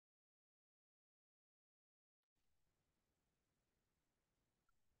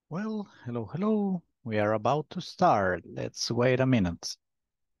Well, hello, hello. We are about to start. Let's wait a minute.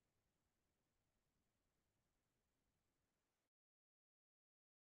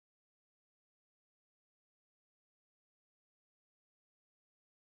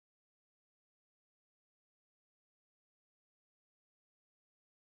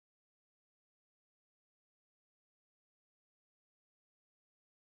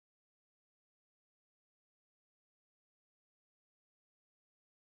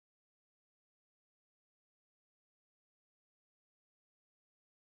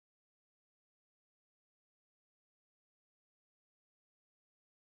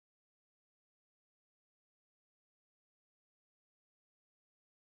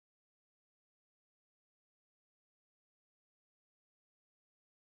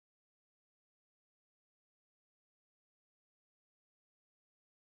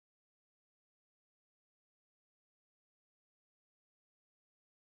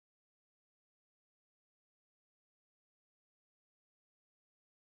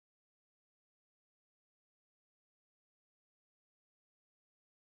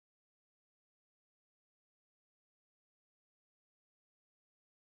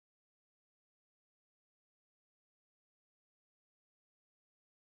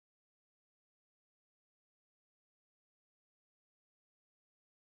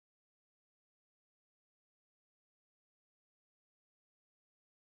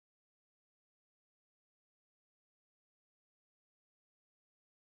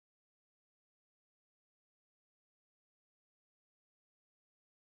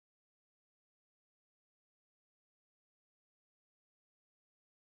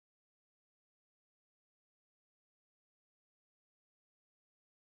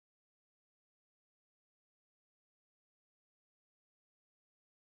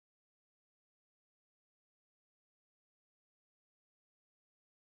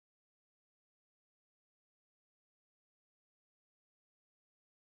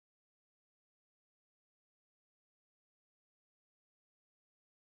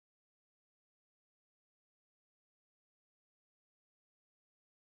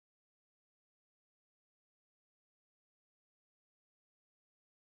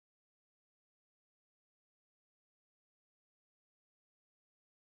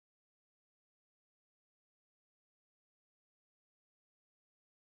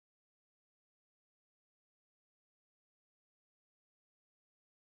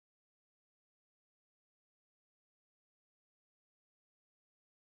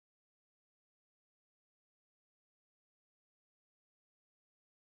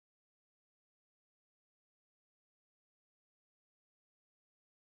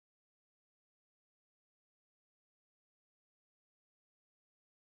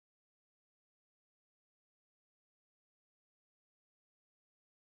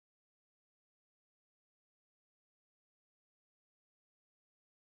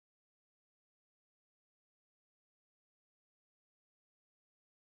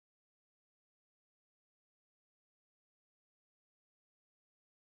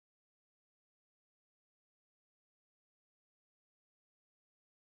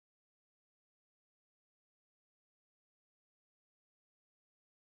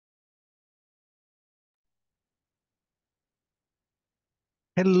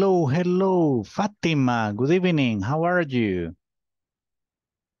 Hello, hello, Fatima. Good evening. How are you?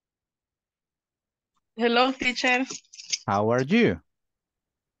 Hello, teacher. How are you?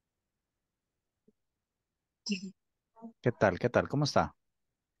 ¿Qué tal? ¿Qué tal? ¿Cómo está?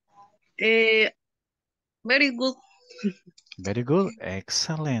 Eh, Very good. Very good.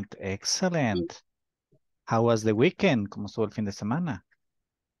 Excellent, excellent. How was the weekend? ¿Cómo estuvo el fin de semana?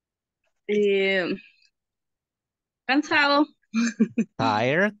 Eh, Cansado.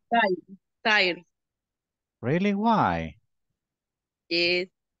 Tired? Tired. Tired. Really? Why? Eh,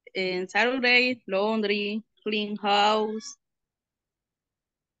 en Saturday, laundry, clean house.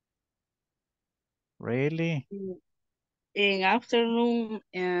 Really? En afternoon,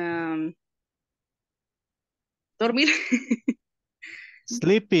 dormir.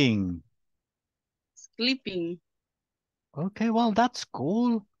 Sleeping. Sleeping. Okay, well, that's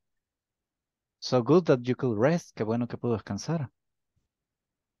cool. So good that you could rest. Qué bueno que pudo descansar.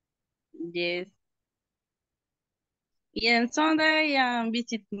 Yes. Y en Sunday,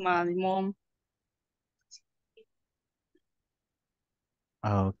 visit my mom.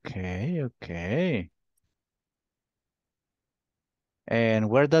 Okay, okay. And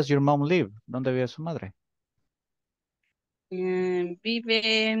where does your mom live? ¿Dónde vive su madre?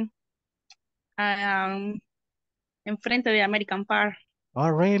 Vive enfrente de American Park. Oh,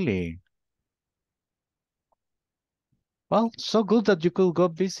 really? Well, so good that you could go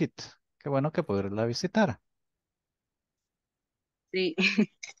visit. Qué bueno que poderla visitar. Sí.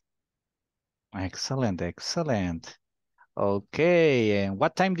 Excellent, excellent. Okay, and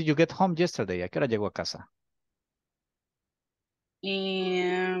what time did you get home yesterday? ¿A qué hora llegó a casa?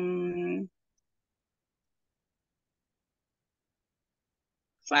 Em,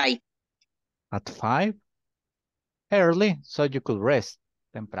 5. At 5? Early, so you could rest.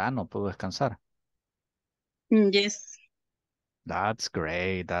 Temprano, puedo descansar. Yes. That's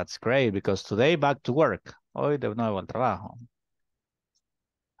great, because today back to work. Hoy de nuevo al trabajo.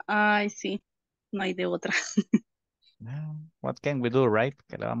 Ay, sí. No hay de otra. Yeah, what can we do, right?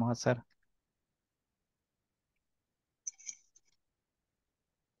 ¿Qué le vamos a hacer?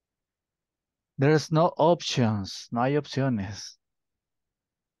 There's no options, no hay opciones.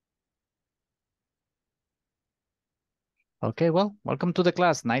 Okay, well, welcome to the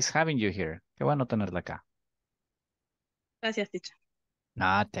class. Nice having you here. Qué bueno tenerla acá. Gracias, teacher.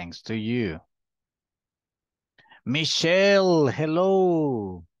 Ah, thanks to you. Michelle,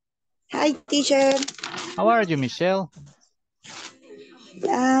 hello. Hi, teacher. How are you, Michelle?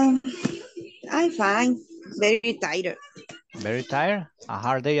 Um, I'm fine. Very tired. Very tired? A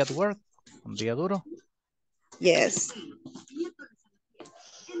hard day at work? Un día duro? Yes.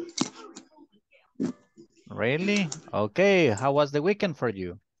 Really? Okay, how was the weekend for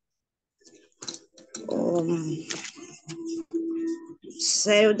you? Um,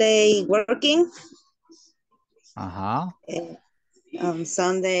 Saturday working. Uh-huh.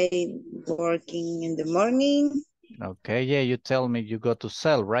 Sunday working in the morning. Okay, yeah, you tell me you go to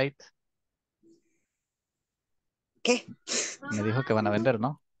sell, right? ¿Qué? Me dijo que van a vender,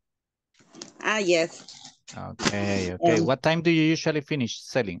 ¿no? Ah, yes. Okay, okay. Um, What time do you usually finish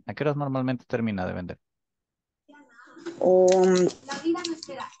selling? ¿A qué horas normalmente termina de vender? um,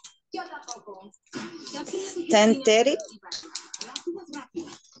 10:30.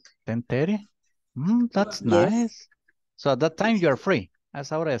 10:30? That's Yes. nice. So at that time you are free. A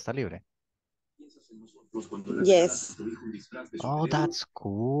esa hora está libre. Yes. Oh, that's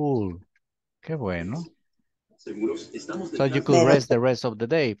cool. Qué bueno. So you could Pero, rest the rest of the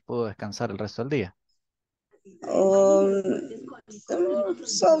day. Puedo descansar el resto del día. um,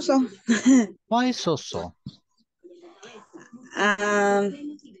 so. Why so?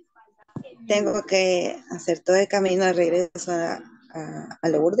 Um, Tengo que hacer todo el camino de regreso a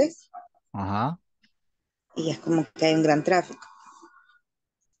Lourdes Uh-huh. y es como que hay un gran tráfico.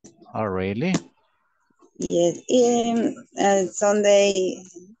 Oh, really? Yes. Y Sunday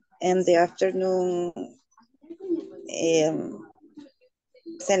in the afternoon,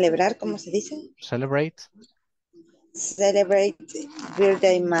 celebrar, ¿cómo se dice? Celebrate? Celebrate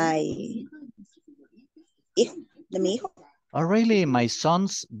birthday de mi hijo. Oh, really? My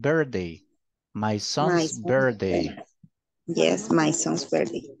son's birthday. My My son's son's birthday. birthday. Yes, my son's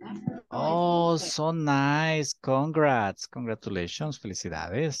birthday. Oh, so nice. Congrats. Congratulations.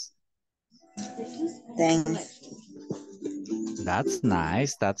 Felicidades. Thanks. That's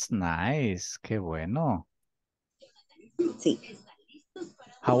nice. That's nice. Qué bueno. Sí.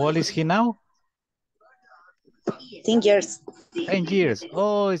 How old is he now? 10 years. 10 years.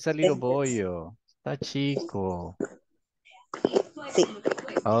 Oh, it's a little 10 years. boyo. Está chico. Sí.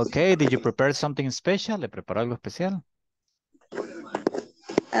 Okay, did you prepare something special? ¿Le preparó algo especial?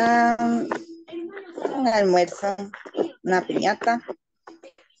 Un almuerzo, una piñata.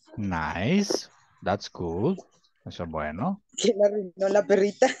 Nice. That's cool. Eso es bueno. Que la arruinó la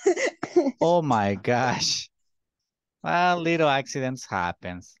perrita. Oh my gosh. Well, little accidents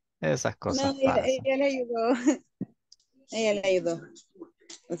happens. Esas cosas No, pasan. ella le ayudó. Ella le ayudó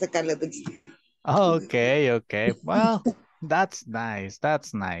a sacarle dulce. Okay, okay. Well, that's nice.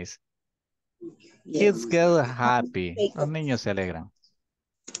 That's nice. Kids Yes. get happy. Cake. Los niños se alegran.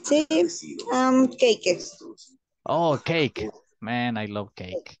 Sí, cake. Oh, cake. Man, I love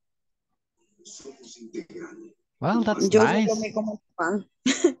cake. Well, that's Yo solo nice. me como el pan.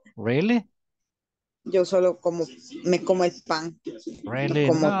 Really? Yo solo me como el pan. No Really?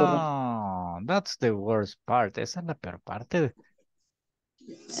 como todo. No, that's the worst part. Esa es la peor parte.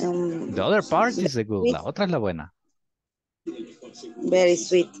 Um, The other part is the good. sweet, La otra es la buena. very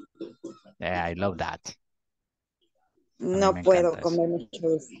sweet. Yeah, I love that. A mí No me puedo encanta eso. comer mucho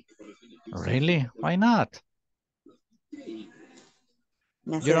dulce. Really? Why not? Me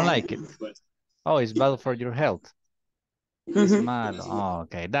You hace don't daño. like it? Oh, it's bad for your health. Es Ujú. malo. Oh,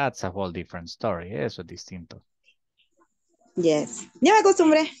 okay, that's a whole different story. Eso es distinto. Yes. Ya me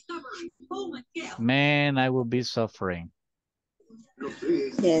acostumbré. Man, I would be suffering.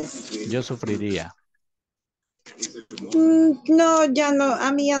 Yes. Yo sufriría. No, ya no.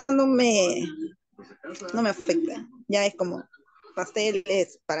 A mí ya no no me afecta. Ya es como pastel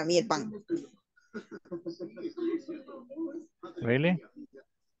es para mí el pan. Really?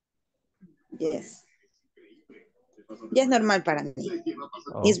 Yes. Ya es normal para mí.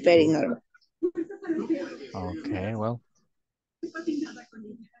 It's Oh, very normal. okay, well.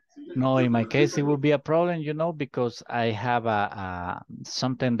 No, in my case, it would be a problem, you know, because I have a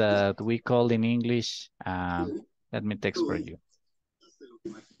something that we call in English, let me text for you.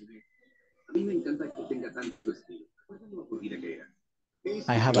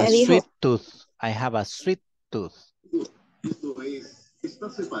 I have a Ya sweet dijo. tooth. I have a sweet tooth.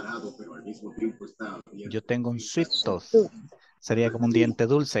 Yo tengo un sweet tooth. Sería como un diente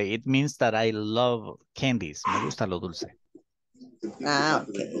dulce. It means that I love candies. Me gusta lo dulce. Ah,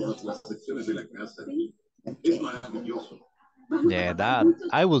 ok. Yeah, that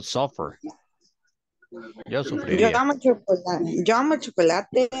I will suffer. Yo Yo sufriría. amo chocolate. Yo amo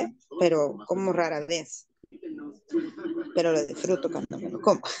chocolate, pero como rara vez. Pero lo disfruto cuando me lo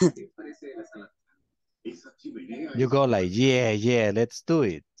como. You go like, yeah, yeah, let's do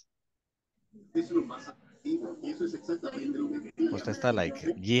it. Usted está like,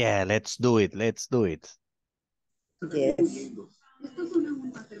 yeah, let's do it, let's do it. Yes.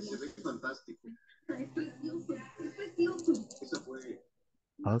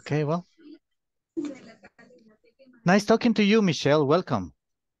 Okay, well. Nice talking to you, Michelle. Welcome.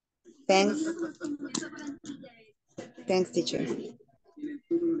 Thanks. Thanks, teacher.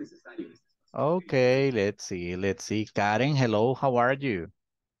 Okay, let's see, let's see. Karen, hello, how are you?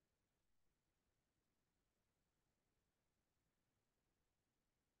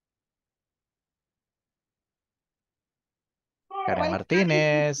 Karen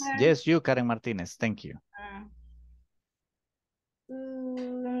Martinez. Yes, you, Karen Martinez. Thank you.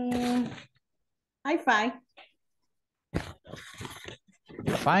 I'm fine.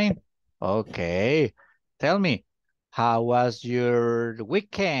 You're fine? Okay. Tell me, how was your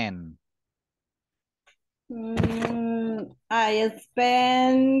weekend? I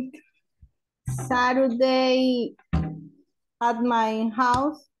spent Saturday at my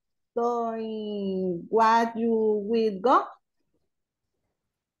house doing what you will go.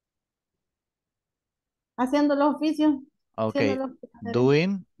 Haciendo los oficios. Okay.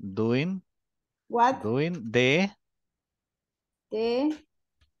 Doing what? Doing the The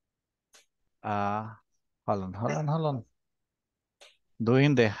hold on.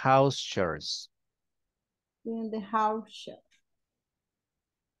 Doing the house chores. in the house.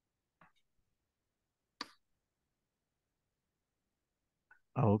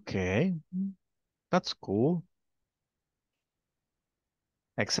 Okay. That's cool.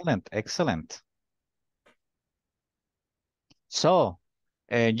 Excellent, excellent. So,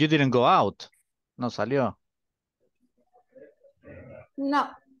 you didn't go out. No salió. No.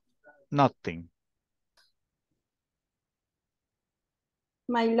 Nothing.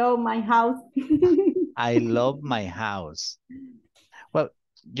 My love, my house. I love my house. Well,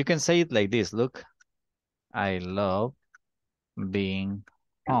 you can say it like this. Look, I love being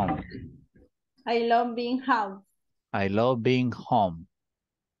home. I love being house. I love being home.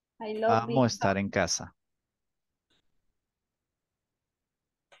 I love Amo being estar en casa.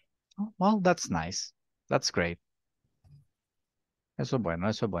 Oh, well, that's nice. That's great. Eso es bueno,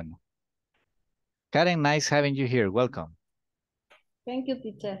 eso es bueno. Karen, nice having you here. Welcome. Thank you,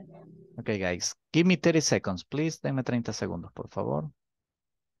 teacher. Okay, guys. Give me 30 seconds, please. Denme 30 segundos, por favor.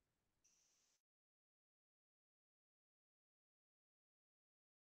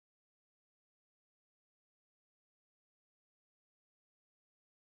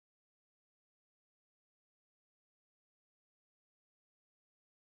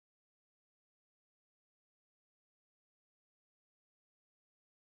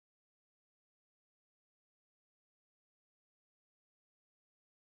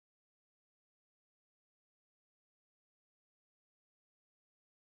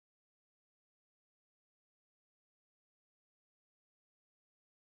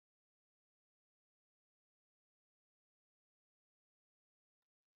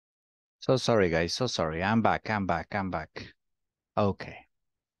 So sorry, guys. So sorry. I'm back. Okay.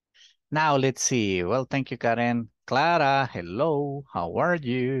 Now let's see. Well, thank you, Karen. Clara, hello. How are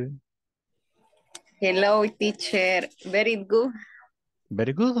you? Hello, teacher. Very good.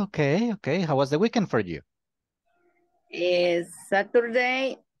 Very good. Okay. How was the weekend for you?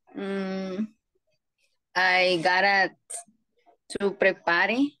 Saturday, I got to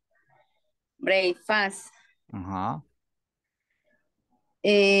prepare breakfast.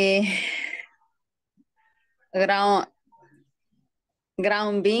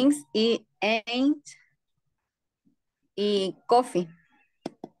 Ground beans y coffee.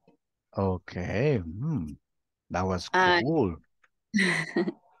 Okay. That was I cool.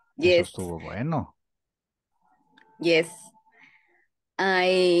 Eso yes, estuvo bueno. yes.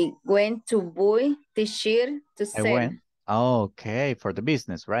 I went to buy the shirt to I sell. went. Okay, for the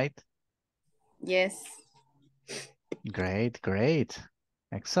business, right? Yes, Great, great.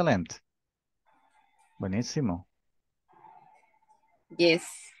 Excellent. Buenísimo. yes.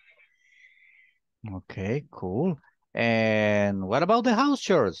 Okay, cool. And what about the house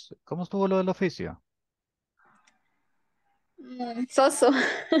chores? ¿Cómo estuvo lo del oficio? So.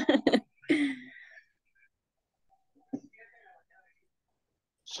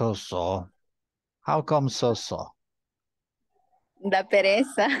 So. How come so? Da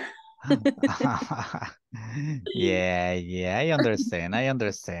pereza. Yeah, I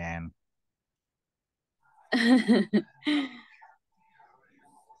understand.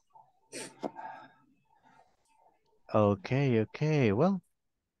 Okay, well,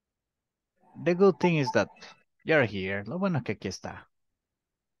 the good thing is that you're here. Lo bueno es que aquí está.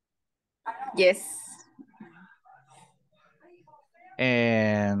 Yes.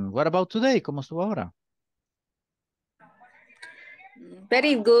 And what about today? ¿Cómo estuvo ahora?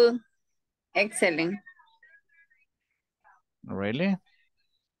 Very good. Excellent. Really?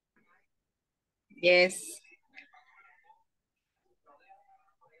 Yes.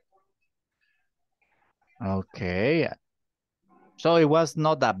 Okay. So it was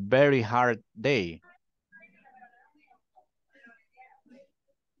not a very hard day.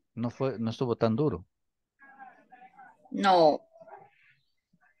 No estuvo tan duro. No.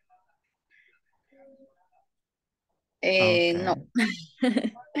 No.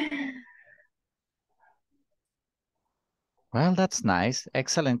 Well, that's nice.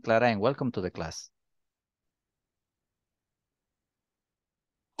 Excellent, Clara, and welcome to the class.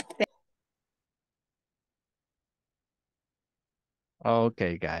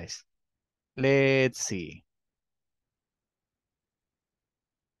 Okay, guys. Let's see.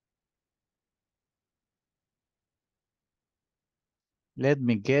 Let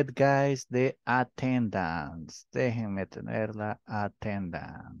me get, guys, the attendance. Déjenme tener la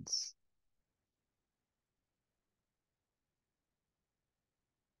attendance.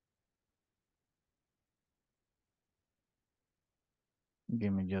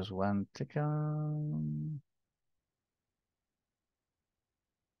 Give me just 1 second.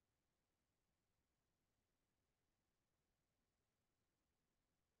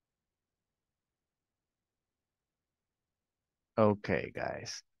 Okay,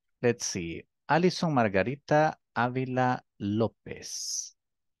 guys. Let's see. Alison Margarita Ávila López.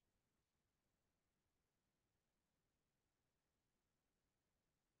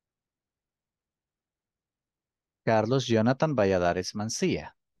 Carlos Jonathan Valladares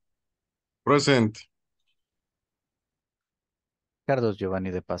Mancilla. Present. Carlos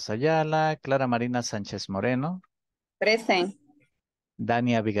Giovanni de Paz Ayala. Clara Marina Sánchez Moreno. Present.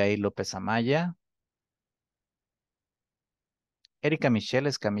 Dani Abigail López Amaya. Erika Michelle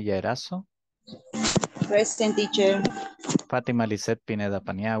Escamilla Erazo. Present, teacher. Fátima Lisette Pineda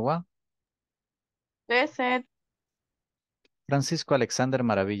Paniagua. Present. Francisco Alexander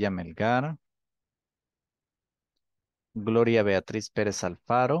Maravilla Melgar. Gloria Beatriz Pérez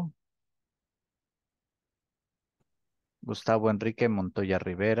Alfaro. Gustavo Enrique Montoya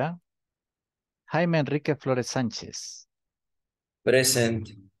Rivera. Jaime Enrique Flores Sánchez. Present.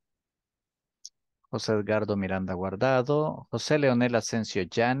 José Edgardo Miranda Guardado. José Leonel Asensio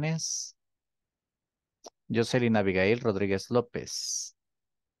Llanes. Jocelyn Abigail Rodríguez López.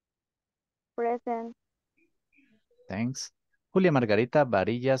 Present. Thanks. Julia Margarita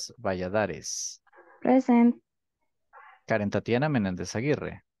Varillas Valladares. Present. Karen Tatiana Menéndez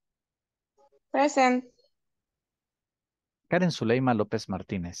Aguirre. Present. Karen Zuleima López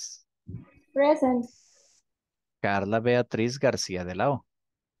Martínez. Present. Carla Beatriz García de la O.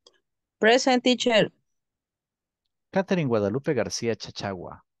 Present, teacher. Catherine Guadalupe García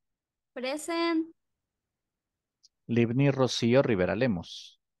Chachagua. Present. Livni Rocío Rivera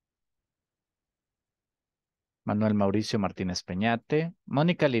Lemos. Manuel Mauricio Martínez Peñate.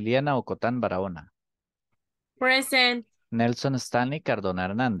 Mónica Liliana Ocotán Barahona. Present. Nelson Stanley Cardona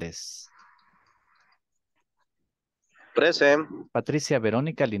Hernández. Present. Patricia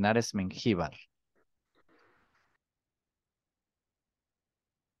Verónica Linares Mengíbar.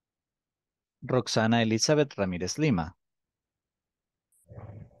 Roxana Elizabeth Ramírez Lima.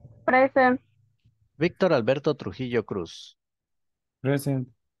 Present. Víctor Alberto Trujillo Cruz. Present.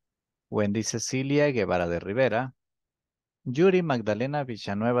 Wendy Cecilia Guevara de Rivera. Yuri Magdalena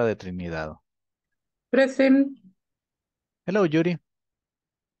Villanueva de Trinidad. Present. Hello, Yuri.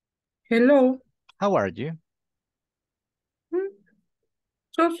 Hello. How are you?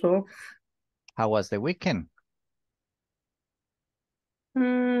 So. How was the weekend?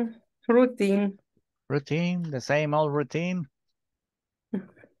 Routine. Routine, the same old routine.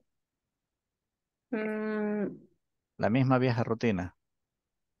 La misma vieja rutina.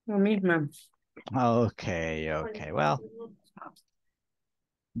 La misma. Okay, okay. Well,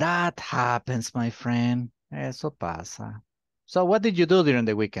 that happens, my friend. Eso pasa. So what did you do during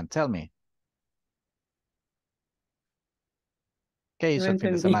the weekend? Tell me. ¿Qué hizo No el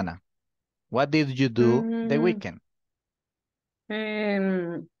fin de entendí. semana? What did you do the weekend?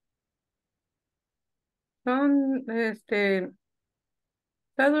 Son,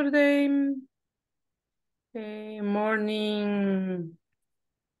 Saturday morning,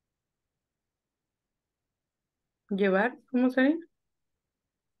 llevar, ¿cómo sería?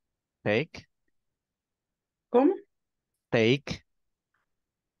 Take. ¿Cómo? Take.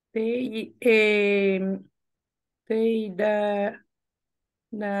 They,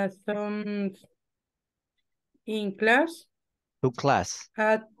 the some in class, To class.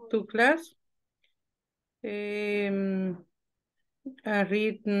 to class, I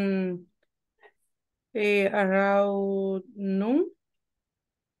read around noon,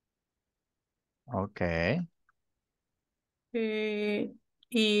 Okay.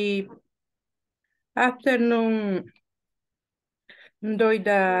 y afternoon doy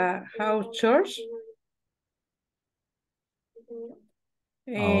the house chores.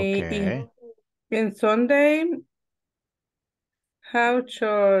 Okay. In Sunday, house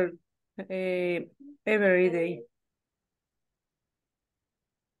chores every day.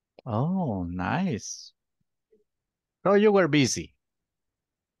 Oh, nice. So you were busy.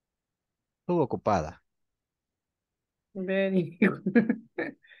 Estuvo ocupada. Very good.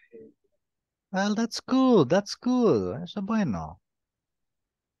 Well, that's good. That's good. Eso es bueno.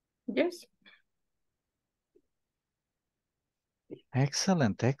 Yes.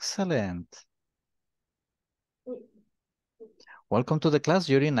 Excellent, excellent. Welcome to the class,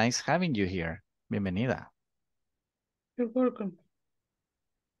 Yuri. Nice having you here. Bienvenida. You're welcome.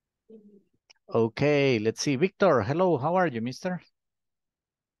 Okay, let's see. Victor, hello. How are you, mister?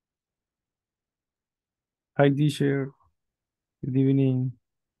 Hi, teacher. Good evening.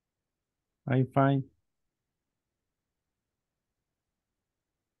 I'm fine.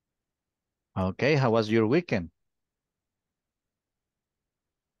 Okay, how was your weekend?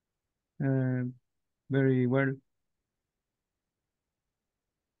 Very well.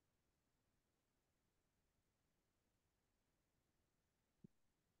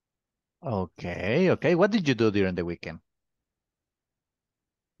 Okay, okay. What did you do during the weekend?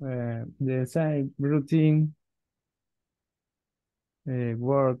 The same routine.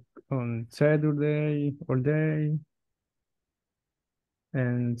 Work on Saturday all day.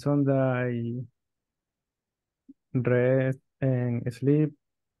 And Sunday rest and sleep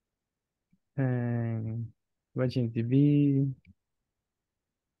and watching TV,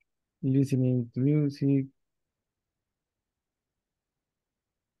 listening to music,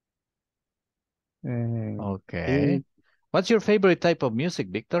 and Okay. eat, What's your favorite type of music,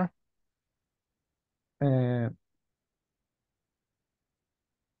 Victor? uh,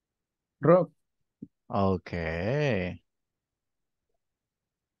 rock. Okay.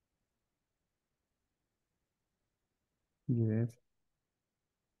 Yes.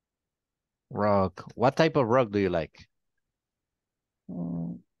 Rock. What type of rock do you like?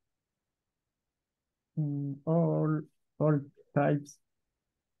 Uh, all types.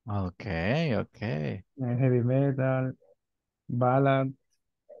 Okay, okay. Heavy metal, ballad,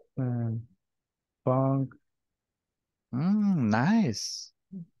 punk. Nice.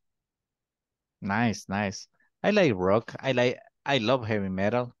 Nice, nice. I like rock. I love heavy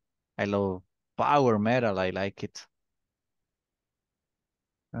metal. I love power metal. I like it.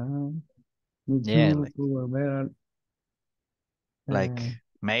 Me Yeah, too, power metal. like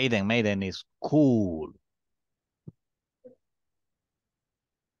Maiden. Maiden is cool.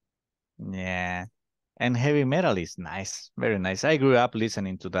 Yeah. And heavy metal is nice. Very nice. I grew up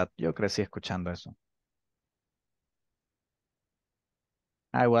listening to that. Yo crecí escuchando eso.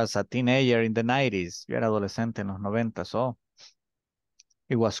 I was a teenager in the 90s. Yo era adolescente en los 90, so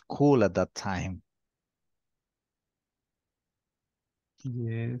it was cool at that time.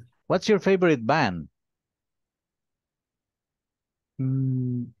 Yes. What's your favorite band?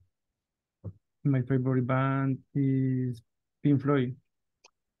 My favorite band is Pink Floyd.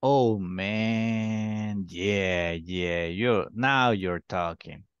 Oh man, yeah, yeah. Now you're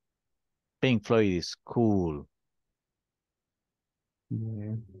talking. Pink Floyd is cool.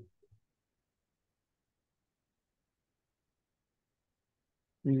 Yeah.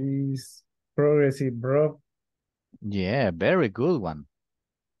 It is progressive rock. Yeah, very good one.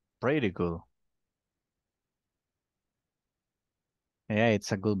 pretty good. Yeah,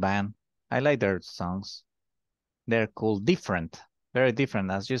 it's a good band. I like their songs. They're cool, different, very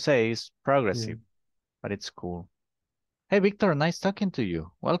different. As you say, it's progressive, but it's cool. Hey, Victor, nice talking to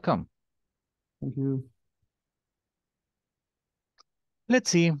you. Welcome. Thank you. Let's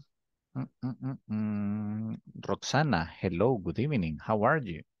see. Roxana, hello, good evening. How are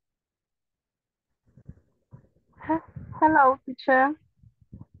you? Hello, teacher.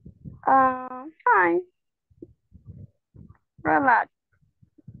 Fine. Relax.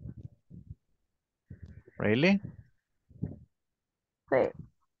 Really? Sí.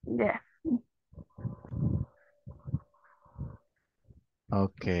 Yeah.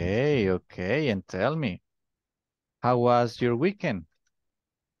 Okay, okay. And tell me, how was your weekend?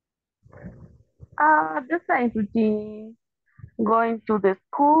 The same routine. Going to the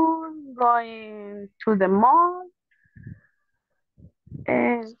school, going to the mall,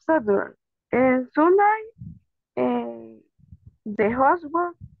 and Saturday. And Sunday, and the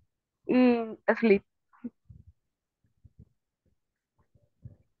housework, and sleep.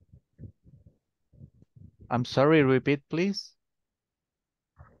 I'm sorry, repeat, please.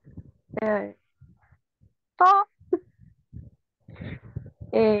 Uh, so,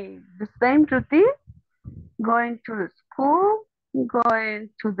 the same routine. Going to the school, going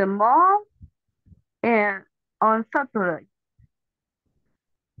to the mall, and on Saturday.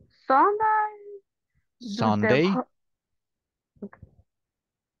 Sunday, do the Sunday?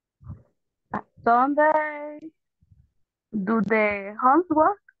 Sunday, do the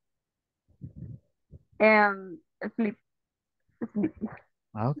housework, and sleep. Sleep.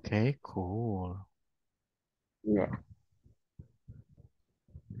 Okay, cool. Yeah.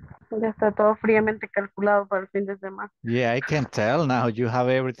 Ya está todo fríamente calculado para el fin de semana. Yeah, I can tell now you have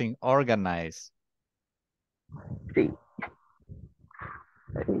everything organized. Sí.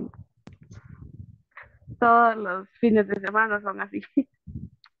 Todos los fines de semana son así.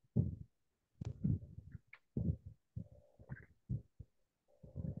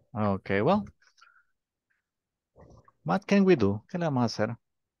 Okay, well, what can we do? ¿Qué le vamos a hacer?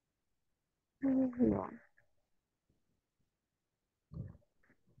 No.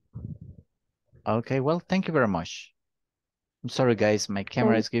 Okay, well, thank you very much. I'm sorry, guys, my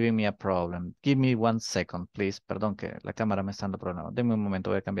camera is giving me a problem. Give me 1 second, please. Perdón que la cámara me está dando problemas. Denme un momento,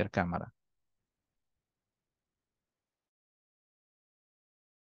 voy a cambiar cámara.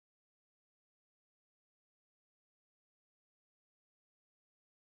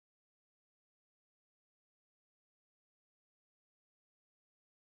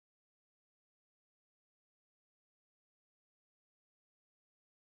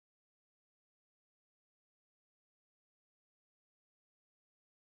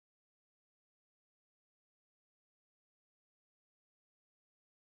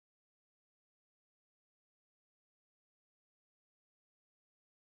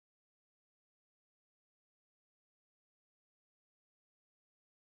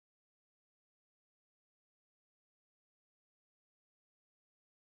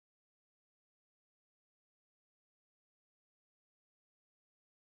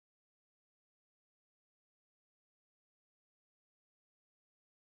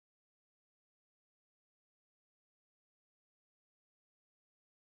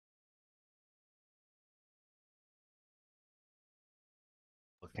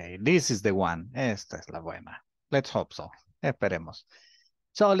 Okay, this is the one. Esta es la buena. Let's hope so. Esperemos.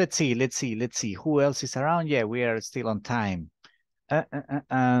 So let's see. Who else is around? Yeah, we are still on time.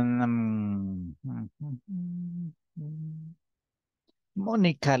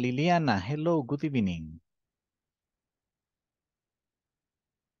 Mónica, Liliana, hello, good evening.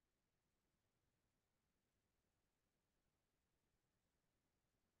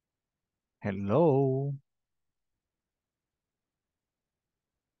 Hello.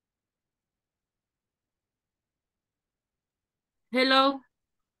 Hello.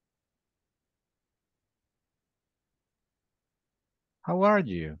 How are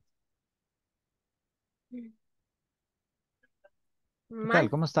you? ¿Qué tal? Mal,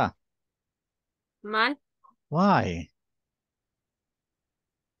 ¿Cómo está? mal. Why?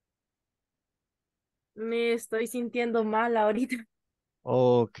 Me estoy sintiendo mal ahorita.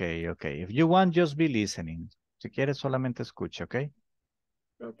 Okay. If you want, just be listening. Si quieres, solamente escucha, okay?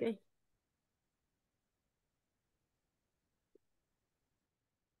 Ok.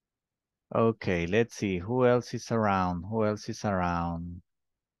 Okay, let's see. Who else is around?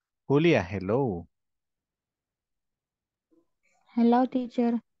 Julia, hello. Hello,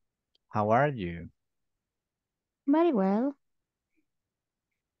 teacher. How are you? Very well.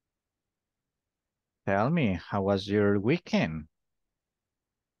 Tell me, how was your weekend?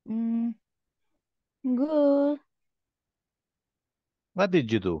 Mm, good. What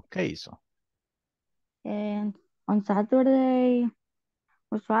did you do? ¿Qué hizo? And on Saturday,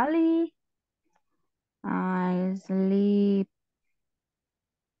 usually I sleep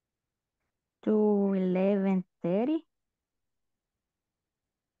to 11:30.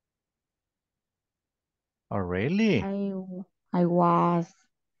 Oh, really? I was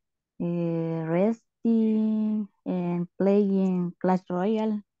resting and playing Clash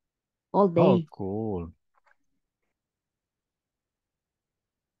Royale all Oh, day. cool.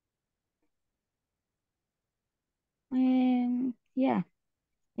 And yeah,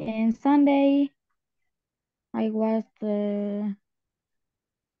 and Sunday I was to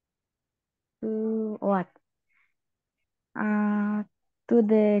what? Uh, to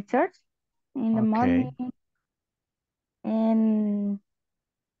the church in the morning Okay. and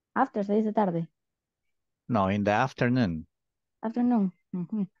after 6 de tarde, No, in the afternoon. afternoon.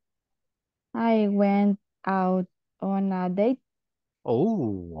 I went out on a date.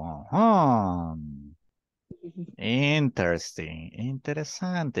 Oh, uh-huh. Interesting.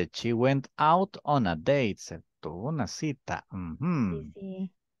 Interesante. She went out on a date. Se tuvo una cita. Sí,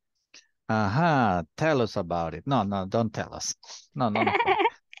 sí. Ajá. Tell us about it. No, no, don't tell us. No, no nos cuente.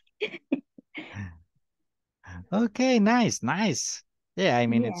 Okay, nice, nice. Yeah, I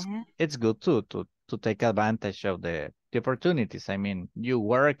mean Yeah, it's good to take advantage of the opportunities. I mean, you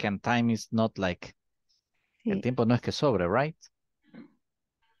work and time is not like el sí, tiempo no es que sobre, right?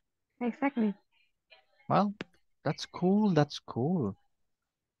 exactly. Well, that's cool. That's cool.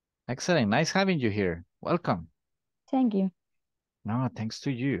 Excellent. Nice having you here. Welcome. Thank you. No, thanks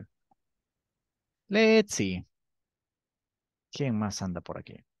to you. Let's see. ¿Quién más anda por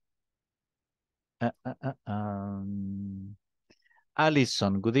aquí? Uh, uh, uh, um,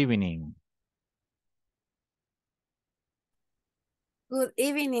 Alison, good evening. Good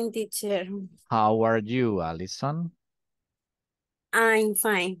evening, teacher. How are you, Alison? I'm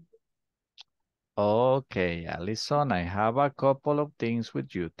fine. Okay, Alison, I have a couple of things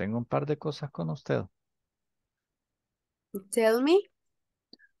with you. Tengo un par de cosas con usted. Tell me.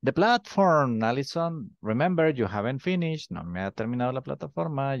 The platform, Alison. Remember, you haven't finished. No me ha terminado la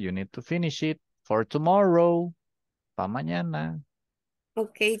plataforma. You need to finish it for tomorrow. Pa mañana.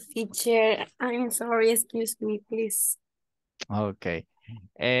 Okay, teacher. I'm sorry. Excuse me, please. Okay.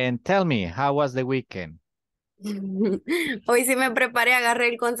 And tell me, how was the weekend? Hoy sí me preparé, agarré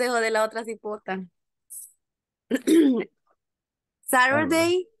el consejo de la otra cipota. All right.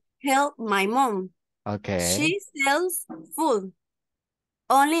 Saturday, help my mom. Okay. She sells food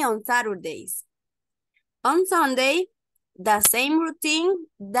only on Saturdays. On Sunday, the same routine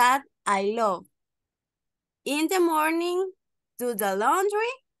that I love. In the morning, do the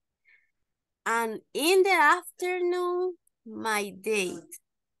laundry, and in the afternoon, my date.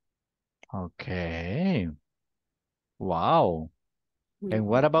 Okay. Wow. And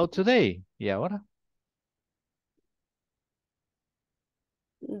what about today? ¿Y ahora?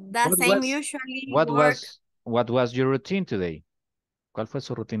 The What same was usually what work. was what was your routine today? ¿Cuál fue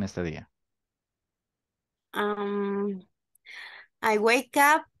su rutina este día? Um, I wake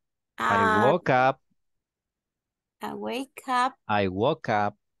up I at woke up. I wake up I woke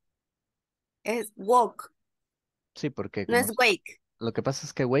up. es walk, Sí, porque no como es wake. lo que pasa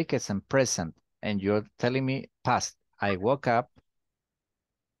es que wake is in present and you're telling me past. I woke up.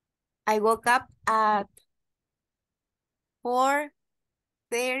 I woke up at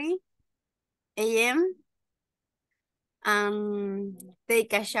 4:30 a.m.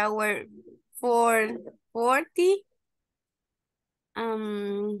 Take a shower 4:40.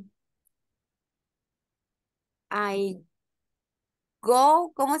 I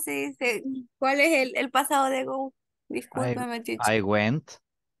go, ¿cómo se dice? ¿Cuál es el pasado de go? I Discúlpeme, teacher. I went.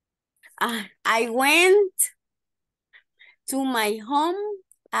 I went to my home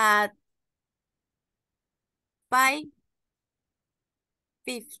at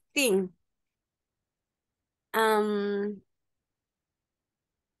 5:15.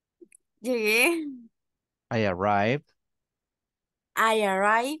 Llegué. I arrived. I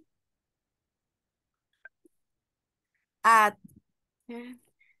arrived at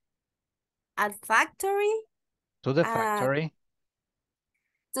factory. To the factory.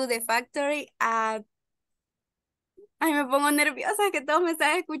 To the factory at. Ay, me pongo nerviosa que todos me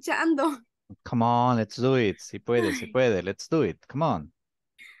están escuchando. Come on, let's do it. Si puede, si puede. Let's do it. Come on.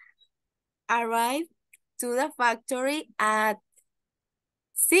 Arrived to the factory at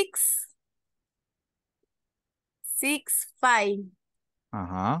 6:05.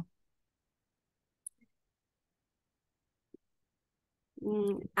 Ajá.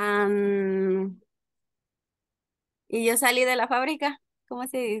 Y yo salí de la fábrica ¿Cómo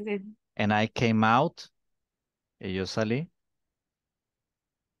se dice? And I came out. Y yo salí.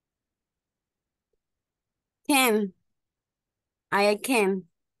 Came. I came.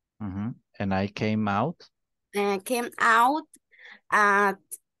 And I came out. And I came out at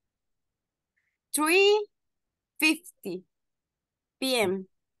 3:50 p.m.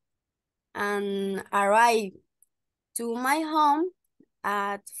 and arrived to my home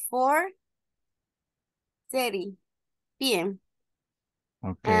at 4:30 p.m.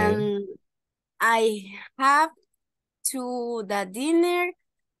 Okay. And I have to the dinner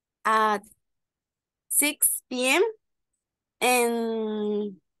at 6 p.m.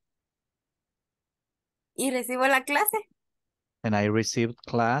 Y recibo la clase. And I received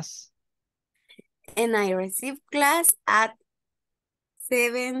class. And I received class at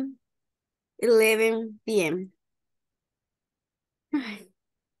 7:11 p.m.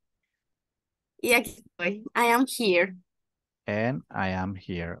 Y aquí estoy. I am here. And I am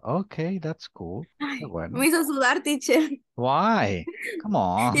here. Okay, that's cool. Qué bueno. Me hizo sudar, teacher. Why? Come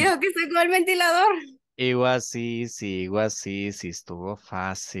on. Dijo que estoy con el ventilador. It was easy, estuvo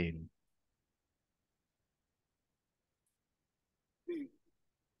fácil.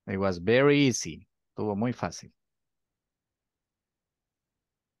 It was very easy. Estuvo muy fácil.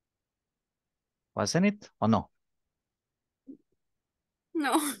 Wasn't it? ¿O no?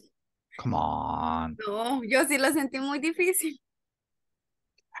 No. Come on. No, yo sí lo sentí muy difícil.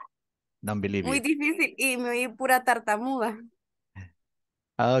 Don't believe Muy you. difícil y me oí pura tartamuda.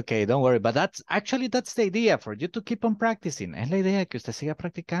 Okay, don't worry. But that's the idea, for you to keep on practicing. Es la idea que usted siga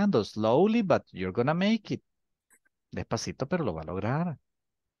practicando. Slowly, but you're gonna make it. Despacito, pero lo va a lograr.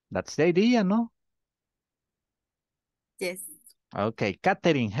 That's the idea, ¿no? Yes. Okay,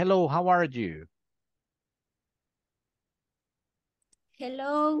 Catherine, hello, how are you?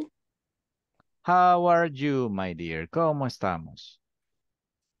 Hello. How are you, my dear? ¿Cómo estamos?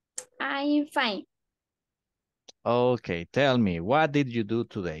 I'm fine. Okay, tell me, what did you do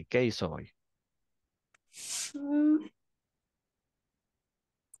today? ¿Qué hizo hoy?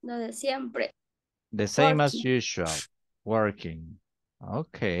 Lo de siempre. The same as Working. usual, working.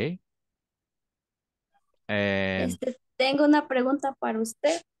 Okay. And, Tengo una pregunta para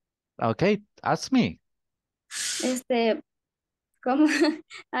usted. okay, ask me. Como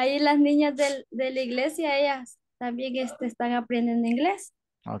ahí las niñas de la iglesia, ellas también están aprendiendo inglés.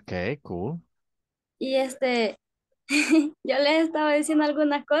 Okay, cool. Y yo les estaba diciendo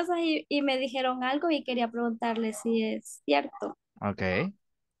algunas cosas y me dijeron algo y quería preguntarles si es cierto. Okay.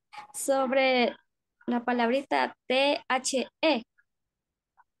 Sobre la palabrita THE.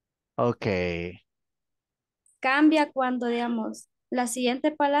 Okay. Cambia cuando, digamos, la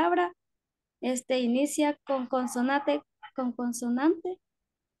siguiente palabra inicia con consonante,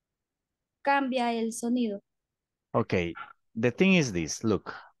 cambia el sonido. Okay. The thing is this,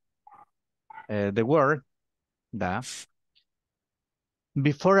 look. The word, da,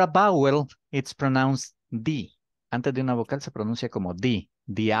 before a vowel, it's pronounced D. Antes de una vocal se pronuncia como D,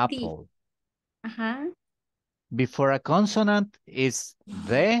 the apple. Ajá. Before a consonant is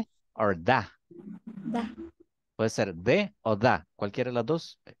the or da. Da. Puede ser de o da. Cualquiera de las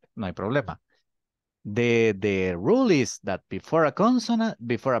dos, no hay problema. The rule is that before a consonant,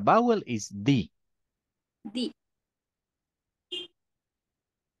 before a vowel is D. D.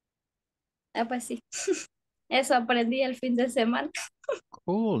 Pues sí. Eso aprendí el fin de semana.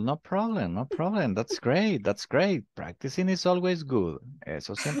 Cool, no problem, no problem. That's great, that's great. Practicing is always good.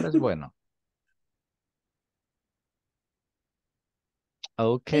 Eso siempre es bueno.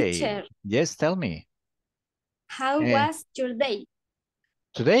 Okay. Teacher. Yes, tell me. How was your day?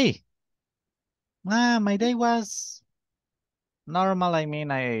 Today? My day was normal. I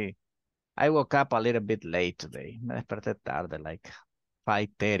mean, I woke up a little bit late today. Me desperté tarde, like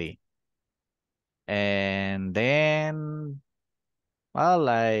 5:30. And then, well,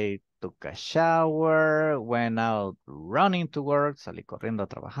 I took a shower, went out running to work, salí corriendo a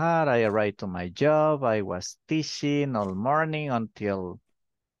trabajar. I arrived to my job. I was teaching all morning until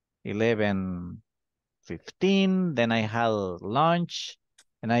 11:15. Then I had lunch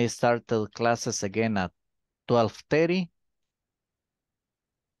and I started classes again at 12:30.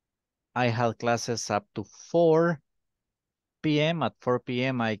 I had classes up to 4 p.m. At 4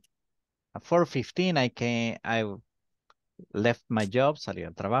 p.m. At 4:15 I left my job, salí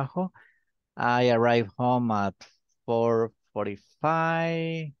al trabajo. I arrived home at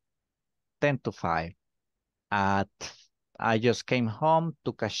 4:45, 10 to 5. I just came home,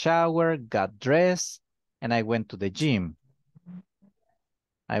 took a shower, got dressed, and I went to the gym.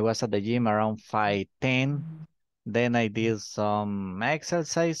 I was at the gym around 5:10. Then I did some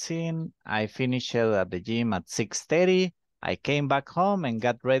exercising. I finished at the gym at 6:30. I came back home and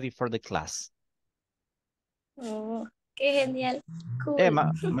got ready for the class. Oh, qué genial.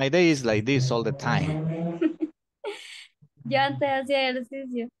 Yeah, Cool. my day is like this all the time. Yo antes hacía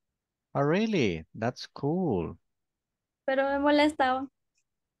ejercicio, Oh, really? That's cool. pero me molestaba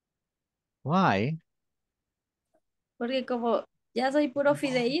Why? porque como ya soy puro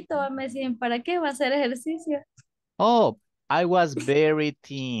fideíto, me decían, ¿para qué va a hacer ejercicio? Oh, I was very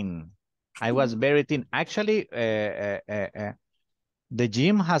thin. I was very thin. Actually, the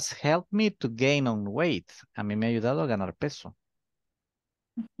gym has helped me to gain on weight. A mí me ha ayudado a ganar peso.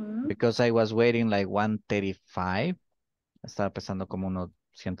 Because I was weighing like 135. Estaba pesando como unos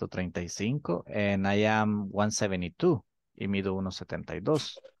 135. And I am 172. Y mido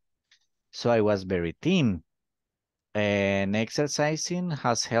 172. So I was very thin. And exercising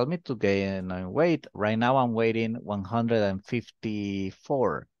has helped me to gain on weight. Right now I'm weighing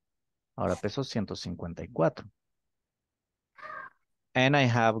 154. Ahora peso 154. And I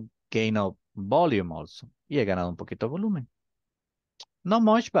have gained of volume also. Y he ganado un poquito de volumen. Not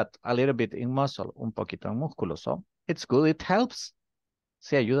much, but a little bit in muscle. Un poquito en músculo. So it's good. It helps.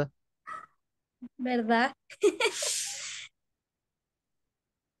 Sí ayuda. ¿Verdad?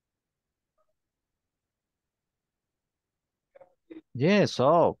 Yes,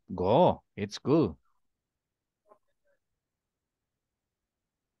 so go. It's good.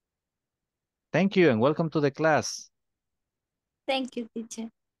 Thank you and welcome to the class. Thank you, teacher.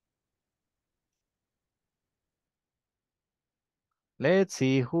 Let's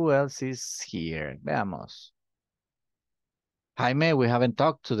see who else is here. Veamos. Jaime, we haven't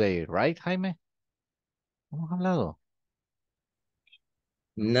talked today, right, Jaime? ¿No hemos hablado?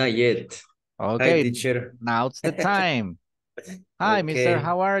 Not yet. Okay, Hi, teacher. now it's the time. Hi, mister, Okay.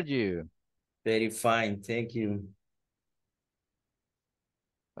 how are you? Very fine, thank you.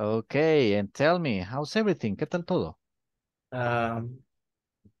 Okay, and tell me, how's everything? ¿Qué tal todo?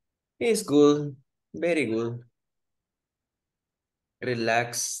 It's good, very good.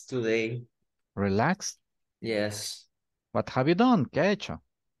 Relax today. Relaxed? Yes. What have you done? ¿Qué ha hecho?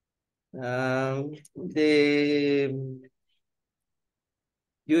 The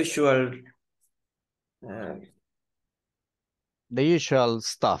usual The usual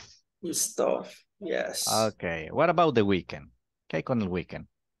stuff. stuff, yes. Okay, what about the weekend? ¿Qué hay con el weekend?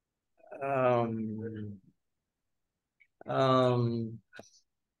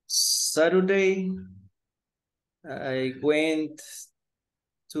 Saturday, I went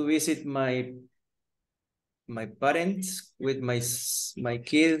to visit my parents with my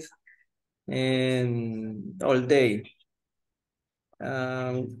kid and all day.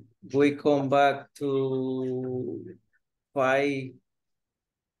 We come back to 5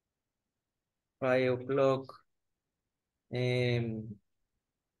 o'clock. And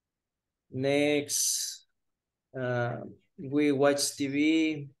next, we watch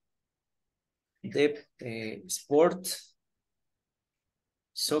TV, the sport,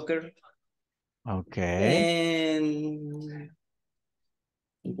 soccer. Okay. And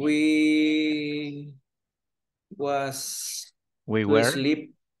we was We to were?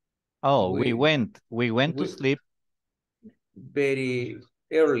 sleep. Oh, we went to sleep. Very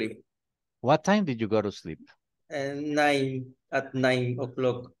early. What time did you go to sleep? And 9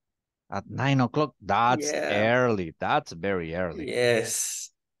 o'clock. At 9 o'clock? That's early. That's very early.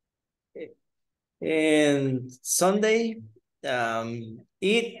 Yes. And Sunday,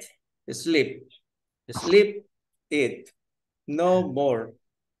 eat, sleep, eat. No more.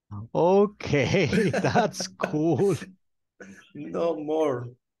 Okay, that's cool. No more.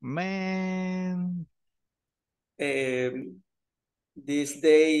 Man. This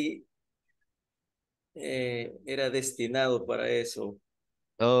day era destinado para eso.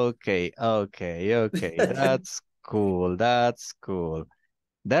 Okay. That's cool. That's cool.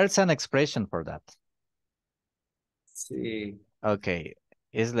 There's an expression for that. Sí. Okay,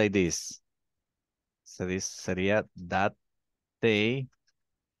 it's like this. So this sería that day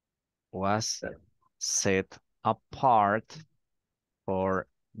was set apart for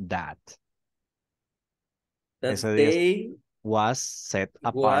that. That day was set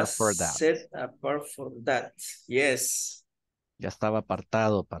apart for that. Set apart for that. Yes. Ya estaba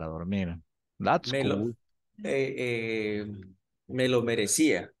apartado para dormir. That's cool. Me lo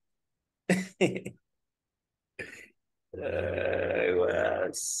merecía.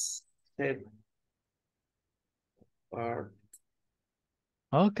 Was set apart.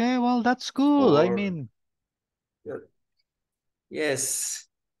 Okay, well, that's good. I mean, yes.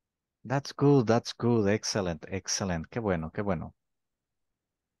 That's good. That's good. Excellent. Excellent. Qué bueno. Qué bueno.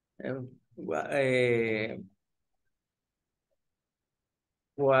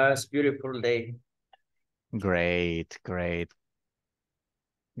 Was beautiful day. Great, great.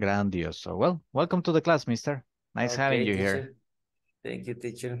 Grandioso. Well, welcome to the class, mister. Nice having you here. Teacher. Thank you,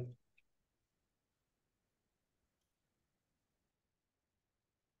 teacher.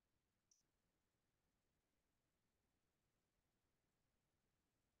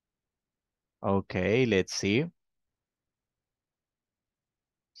 Okay, let's see.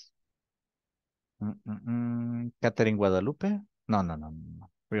 Catherine Guadalupe? No, no, no, no.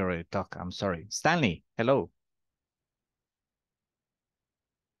 We already talked. I'm sorry. Stanley, hello.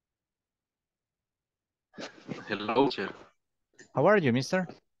 Hello, teacher. How are you, mister?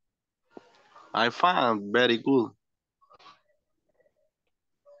 I'm fine, very good.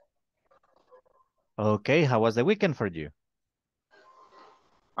 Okay, how was the weekend for you?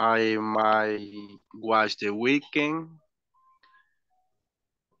 I might watch the weekend.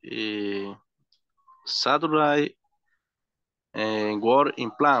 Saturday and work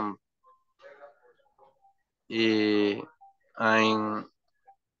in plan. I'm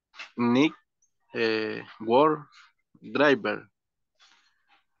Nick work driver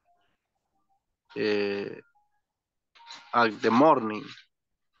at the morning.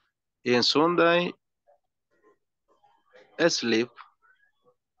 And Sunday sleep.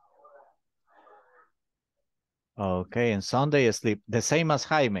 Okay, and Sunday sleep. The same as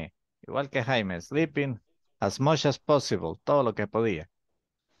Jaime. Igual que Jaime, sleeping as much as possible. Todo lo que podía.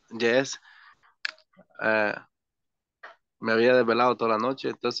 Yes. Me había desvelado toda la noche,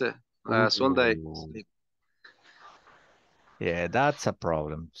 entonces Sunday sleep. Yeah, that's a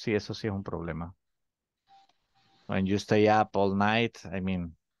problem. Sí, eso sí es un problema. When you stay up all night, I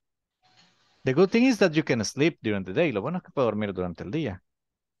mean, the good thing is that you can sleep during the day. Lo bueno es que puedo dormir durante el día.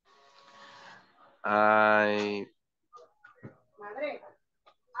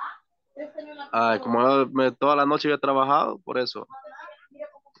 Toda la noche había trabajado, por eso.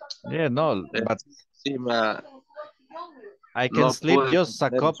 Yeah, no, but Sí, I can no sleep pude just a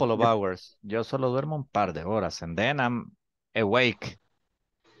mantener el couple of sueño. hours. Yo solo duermo un par de horas, and then I'm awake.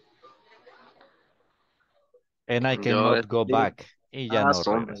 And I Yo cannot go sí, back. Y ya no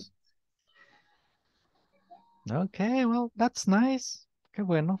sombra. regreso. Okay, well, that's nice. Qué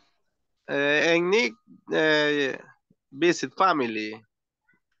bueno. En Nick, visit family,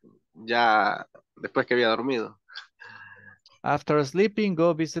 ya después que había dormido. After sleeping,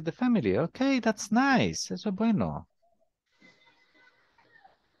 go visit the family. Okay, that's nice. Eso es bueno.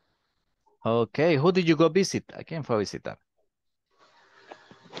 Okay, who did you go visit? ¿A quién fue a visitar?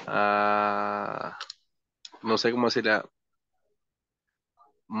 No sé cómo decirle.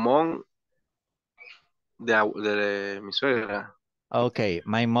 Mom de mi suegra. Okay,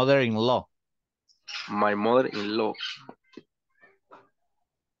 my mother-in-law. My mother-in-law.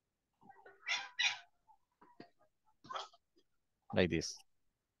 Like this.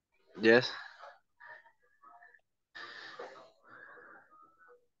 Yes.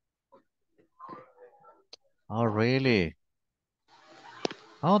 Oh, really?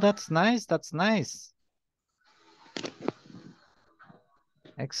 Oh, that's nice. That's nice.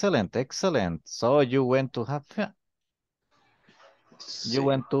 Excellent, excellent. So you went to have fun. You Sí.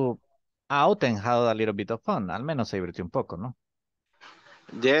 went to out and had a little bit of fun. Al menos se divirtió un poco, ¿no?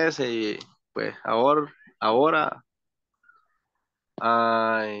 Yes, y pues ahora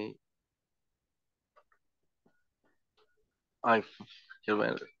ay, quiero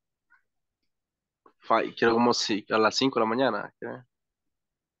ver, quiero como si a las 5 de la mañana, quiero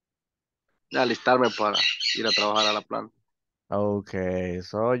alistarme para ir a trabajar a la planta. Okay,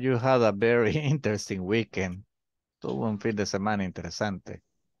 so you had a very interesting weekend. Tuvo un fin de semana interesante.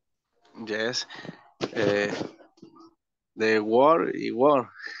 Yes. De work y work.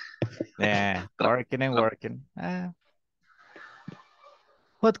 Yeah, working and working.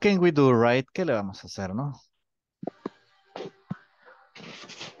 What can we do, right? ¿Qué le vamos a hacer, no?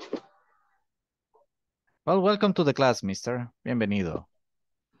 Well, welcome to the class, mister. Bienvenido.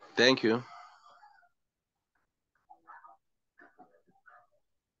 Thank you.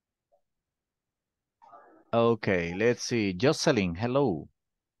 Okay, let's see. Jocelyn, hello.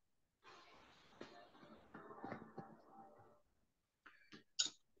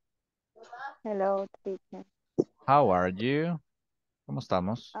 Hello, teacher. How are you? ¿Cómo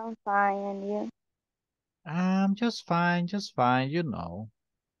estamos? I'm fine, and you? I'm just fine, you know.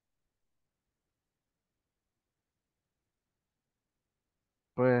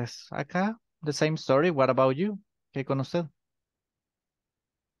 Pues acá, the same story. What about you? ¿Qué con usted?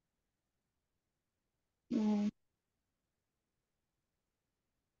 Mm.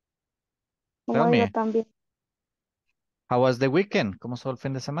 Tell ¿Cómo digo me, también? how was the weekend? ¿Cómo estuvo el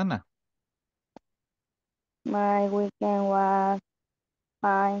fin de semana? My weekend was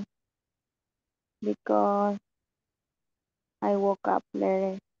fine. because I woke up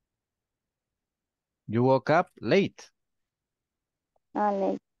later. You woke up late.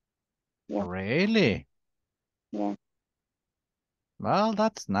 Late. Yes. Really? Yes. Well,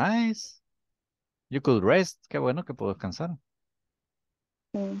 that's nice. You could rest. Qué bueno que puedo descansar.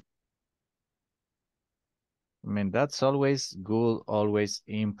 Sí. I mean, that's always good, always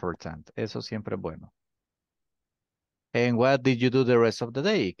important. Eso siempre es bueno. And what did you do the rest of the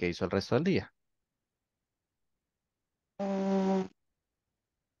day? ¿Qué hizo el resto del día?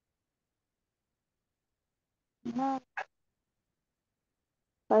 No,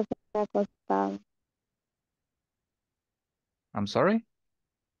 pasé acostada. I'm sorry?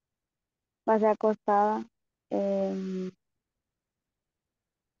 Pasé acostada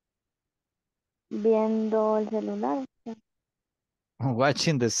viendo el celular.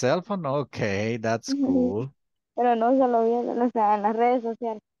 Watching the cell phone? Okay, that's cool. Pero no solo viendo, o sea, en las redes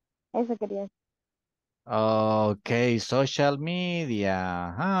sociales. Eso quería decir. Okay, social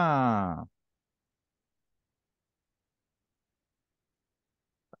media. Huh.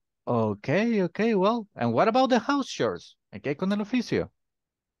 Okay, okay, well, and what about the house chores? ¿Qué hay con el oficio?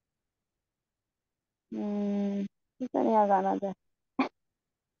 Sí tenía ganas de.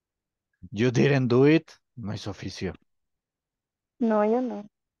 You didn't do it? No es oficio. No, yo no.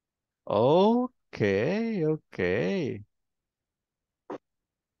 Okay, okay.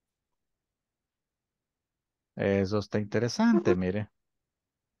 Eso está interesante, mire.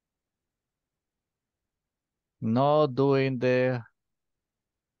 No doing the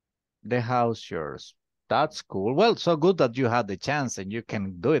house chores. That's cool. Well, so good that you had the chance and you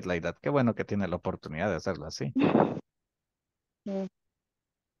can do it like that. Qué bueno que tiene la oportunidad de hacerlo así. Sí.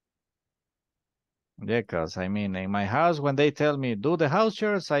 Yeah, because I mean, in my house, when they tell me do the house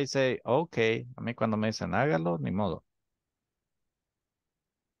chores, I say, okay. A mí cuando me dicen hágalo, ni modo.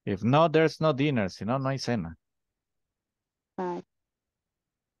 If not, there's no dinner. Si no, no hay cena. Ay,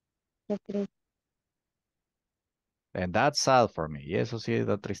 qué triste. And that's sad for me. Y eso sí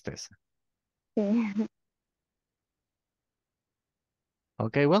da tristeza. Sí.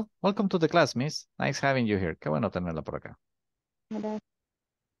 Okay, well, welcome to the class, miss. Nice having you here. Qué bueno tenerla por acá. Gracias.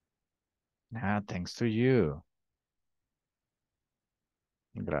 Ah, thanks to you.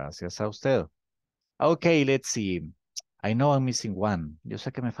 Gracias a usted. Okay, let's see. I know I'm missing one. Yo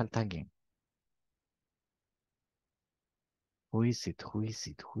sé que me falta alguien. Who is it? Who is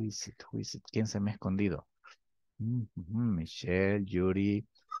it? Who is it? Who is it? ¿Quién se me ha escondido? Michelle, Yuri,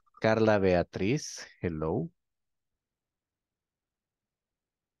 Carla Beatriz. Hello.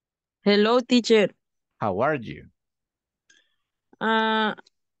 Hello, teacher. How are you?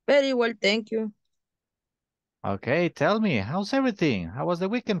 Very well, thank you. Okay, tell me, how's everything? How was the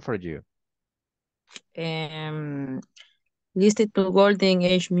weekend for you? Listen to Golden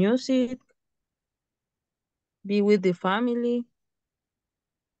Age music. Be with the family.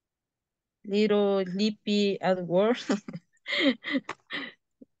 Little sleepy at work.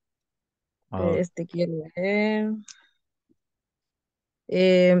 Oh, Quiero ver.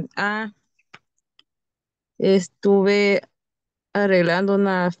 Estuve arreglando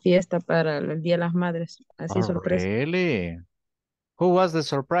una fiesta para el Día de las Madres. Así oh, sorpresa. really? Who was the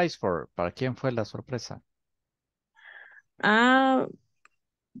surprise for? ¿Para quién fue la sorpresa? Para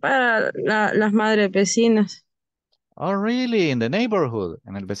las madres vecinas. Oh, really? In the neighborhood,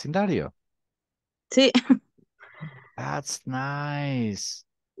 en el vecindario. Sí. That's nice.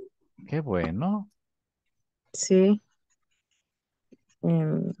 Qué bueno. Sí.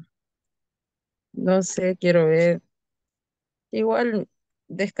 No sé, quiero ver. Igual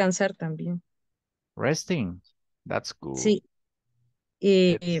descansar también. Resting. That's good. Sí.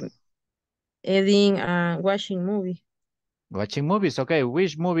 Y It's Edding watching movie. watching movies. Okay,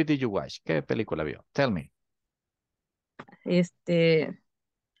 which movie did you watch? ¿Qué película vio? Tell me. Los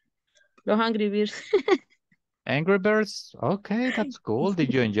Angry Birds. Angry Birds. Okay, that's cool.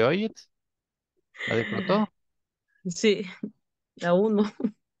 Did you enjoy it? ¿La disfrutó? Sí, la uno.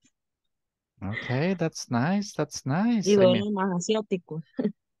 Okay, that's nice. That's nice. Y I mean, dramas asiáticos.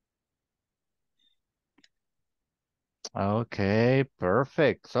 okay,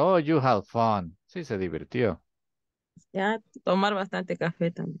 perfect. So you had fun. Sí, se divirtió. Ya tomar bastante café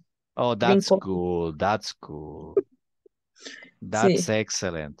también. Oh, Drink that's coffee. cool. That's cool. Sí, That's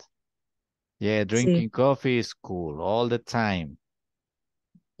excellent. Yeah, sí. drinking coffee is cool all the time.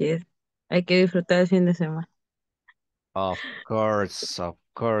 Yes. Hay que disfrutar el fin de semana. Of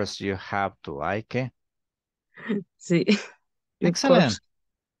course you have to. ¿Hay que? Sí, of Excellent.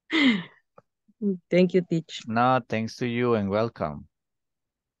 course. Thank you, teacher. No, thanks to you and welcome.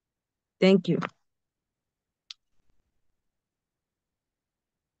 Thank you.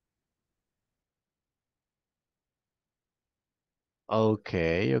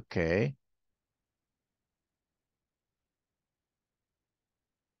 Okay, okay.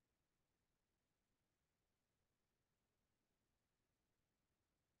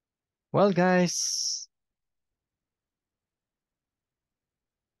 Well, guys.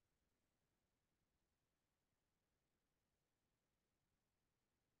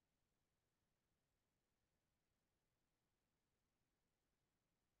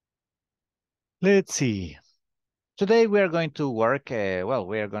 Let's see. Today we are going to work, well,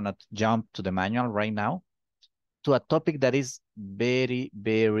 we are going to jump to the manual right now to a topic that is very,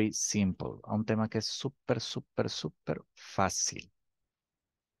 very simple. Un tema que es súper, súper, súper fácil.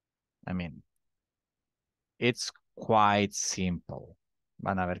 I mean, it's quite simple.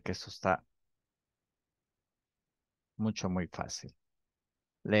 Van a ver que esto está mucho, muy fácil.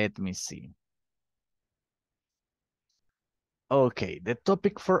 Let me see. Okay, the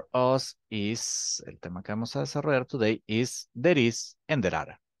topic for us is, el tema que vamos a desarrollar today is there is and there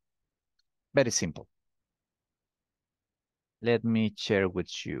are. Very simple. Let me share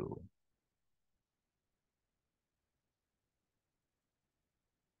with you.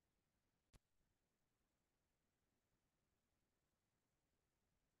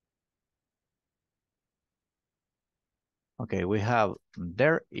 Okay, we have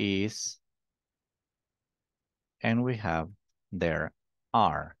there is and we have there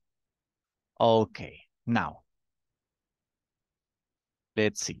are. Okay, now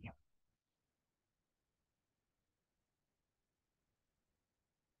let's see.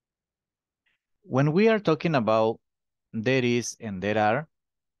 When we are talking about there is and there are,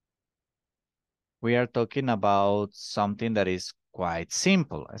 we are talking about something that is quite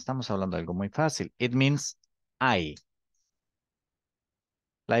simple. Estamos hablando de algo muy fácil. It means I.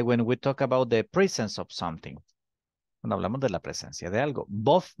 Like when we talk about the presence of something. Cuando hablamos de la presencia de algo.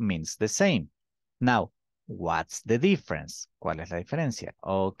 Both means the same. Now, what's the difference? ¿Cuál es la diferencia?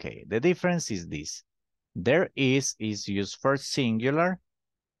 Okay, the difference is this. There is used for singular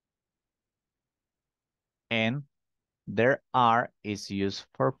and there are is used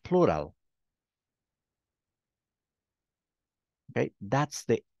for plural. Okay, that's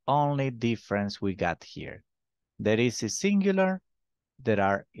the only difference we got here. There is singular, there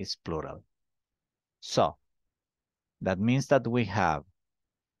are is plural. So, that means that we have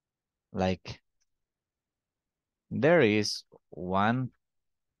like there is one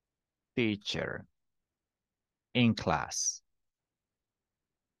teacher in class.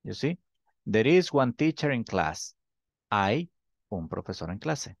 You see? There is one teacher in class. Hay un profesor en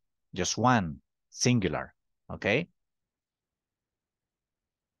clase. Just one, singular, okay?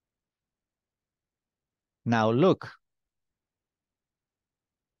 Now look.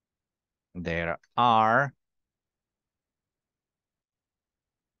 There are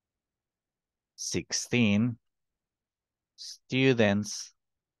 16 students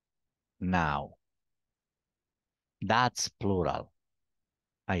now. That's plural.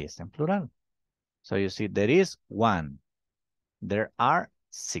 Ahí está en plural. So you see, there is one. There are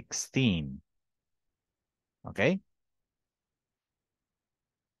 16. Okay?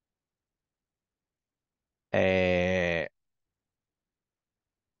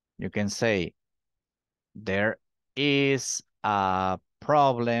 You can say, there is a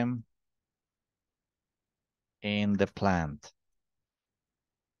problem in the plant.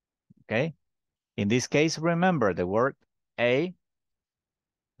 Okay? In this case, remember the word a,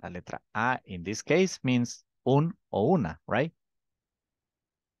 la letra A in this case means un o una, right?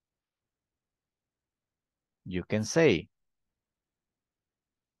 You can say,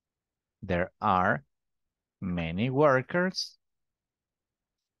 there are many workers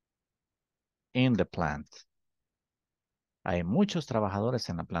in the plant. Hay muchos trabajadores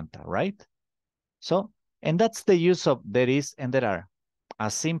en la planta, right? So, and that's the use of there is and there are.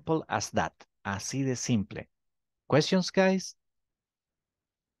 As simple as that. Así de simple. Questions, guys?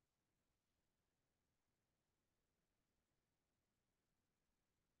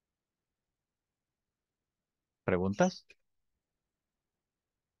 ¿Preguntas?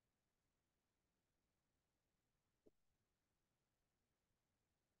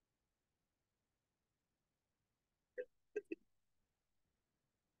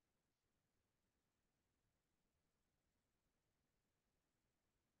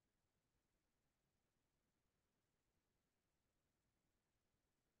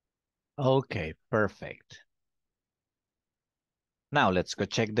 Okay, perfect. Now let's go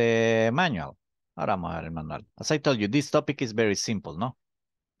check the manual. Ahora vamos a ver el manual. As I told you, this topic is very simple, ¿no?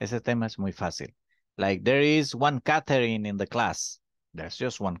 Ese tema es muy fácil. Like there is one Catherine in the class. There's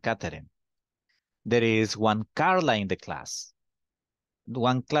just one Catherine. There is one Carla in the class.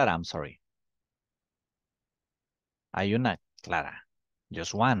 One Clara, I'm sorry. Hay una Clara.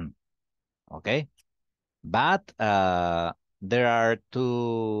 Just one. Okay. But there are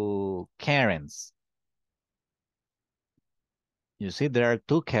two Karens. You see, there are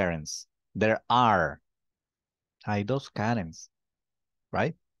two Karens. There are. Hay dos Karens,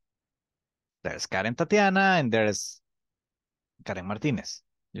 right? There's Karen Tatiana and there's Karen Martinez.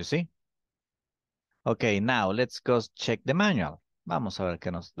 You see? Okay, now let's go check the manual. Vamos a ver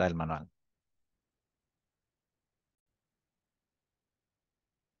qué nos da el manual.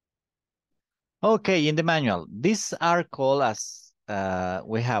 Okay, in the manual, these are called as,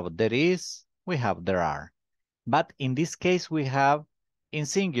 we have there is, we have there are. But in this case, we have, in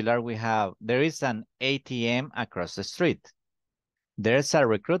singular, we have, there is an ATM across the street. There's a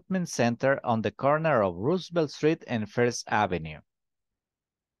recruitment center on the corner of Roosevelt Street and First Avenue.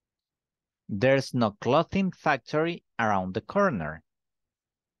 There's no clothing factory around the corner.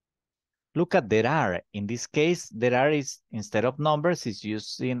 Look at there are. In this case, there are is, instead of numbers, is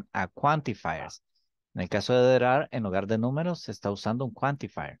using a quantifiers. En el caso de there are, en lugar de números, se está usando un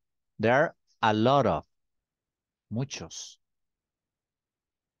quantifier. There are a lot of. Muchos.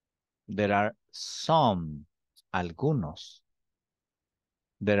 There are some. Algunos.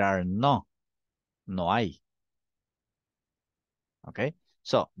 There are no. No hay. Okay.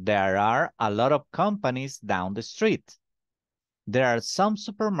 So there are a lot of companies down the street. There are some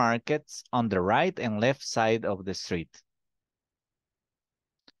supermarkets on the right and left side of the street.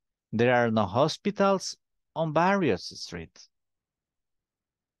 There are no hospitals on various streets.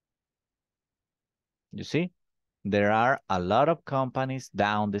 You see, there are a lot of companies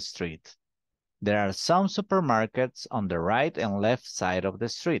down the street. There are some supermarkets on the right and left side of the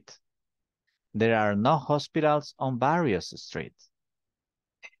street. There are no hospitals on various streets.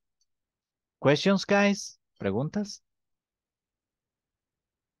 Questions, guys? ¿Preguntas?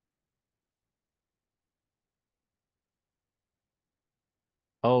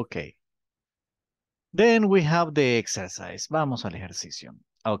 Okay. Then we have the exercise. Vamos al ejercicio.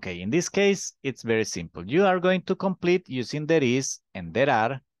 Okay, in this case, it's very simple. You are going to complete using there is and there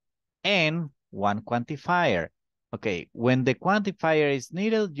are and one quantifier. Okay, when the quantifier is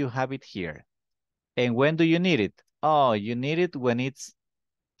needed, you have it here. And when do you need it? Oh, you need it when it's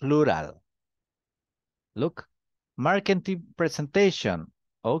plural. Look, marketing presentation.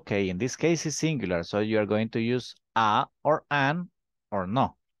 Okay, in this case, it's singular, so you are going to use a or an or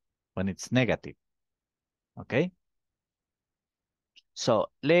no when it's negative. Okay. So,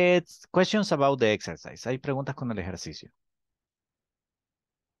 let's, questions about the exercise. Hay preguntas con el ejercicio.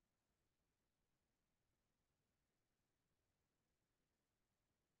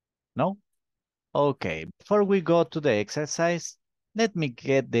 No? Okay, before we go to the exercise, let me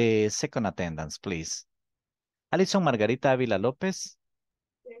get the second attendance, please. Alison Margarita Ávila López.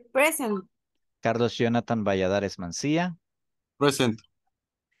 Present. Carlos Jonathan Valladares Mancilla. Present.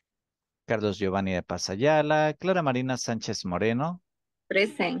 Carlos Giovanni de Paz Ayala. Clara Marina Sánchez Moreno.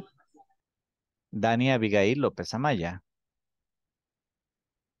 Present. Dania Abigail López Amaya.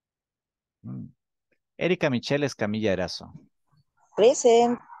 Erika Michelle Escamilla Erazo.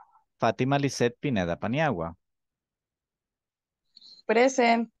 Present. Fátima Lisset Pineda Paniagua.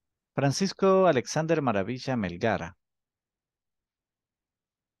 Present. Francisco Alexander Maravilla Melgara.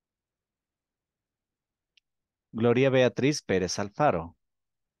 Gloria Beatriz Pérez Alfaro.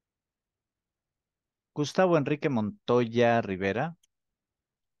 Gustavo Enrique Montoya Rivera.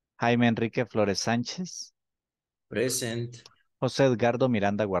 Jaime Enrique Flores Sánchez. Present. José Edgardo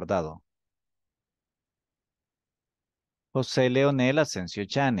Miranda Guardado. José Leonel Asensio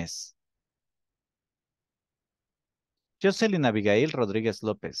Llanes. Jocelyn Abigail Rodríguez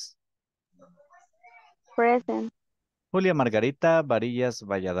López. Present. Julia Margarita Varillas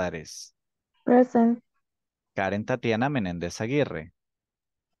Valladares. Present. Karen Tatiana Menéndez Aguirre.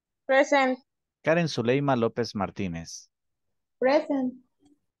 Present. Karen Zuleima López Martínez. Present.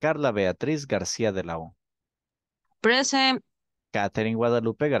 Carla Beatriz García de la O. Present. Catherine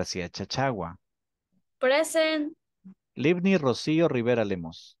Guadalupe García Chachagua. Present. Livni Rocío Rivera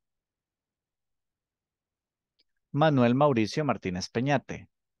Lemos. Manuel Mauricio Martínez Peñate.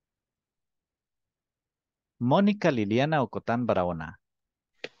 Mónica Liliana Ocotán Barahona.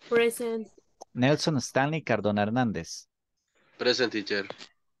 Present. Nelson Stanley Cardona Hernández. Present, teacher.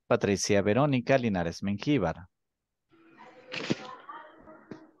 Patricia Verónica Linares Mengíbar.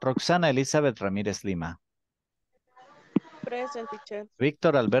 Roxana Elizabeth Ramírez Lima. Present, teacher.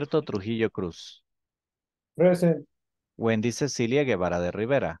 Víctor Alberto Trujillo Cruz. Present. Wendy Cecilia Guevara de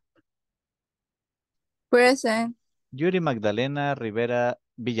Rivera. Present. Yuri Magdalena Rivera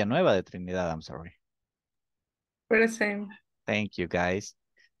Villanueva de Trinidad, I'm sorry. Present. Thank you, guys.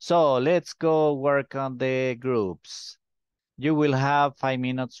 So let's go work on the groups. You will have 5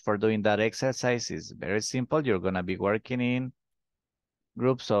 minutes for doing that exercise. It's very simple. You're going to be working in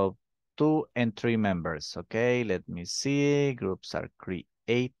groups of 2 and 3 members. Okay, let me see. Groups are created.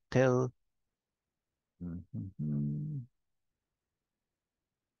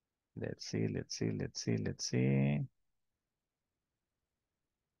 Let's see.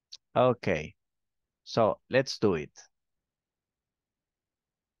 Okay, so let's do it.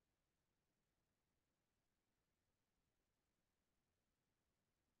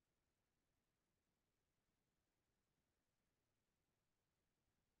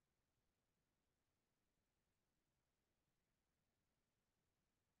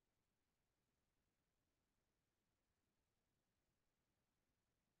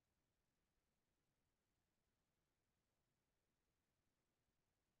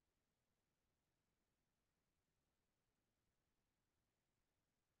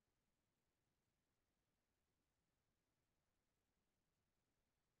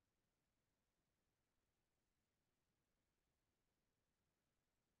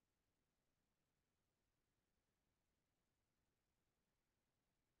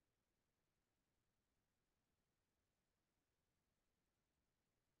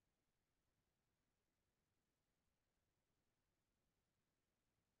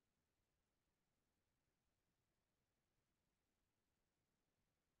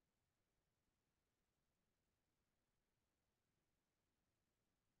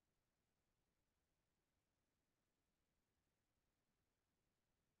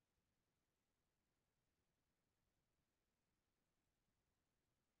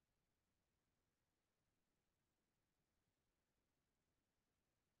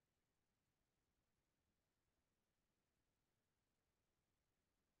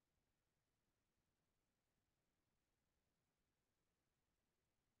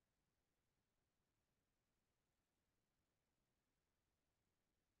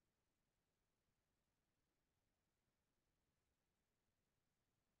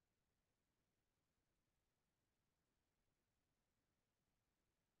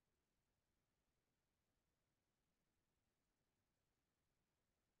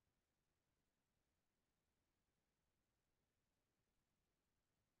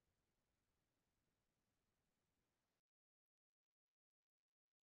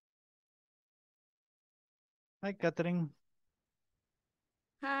 Hi, Catherine.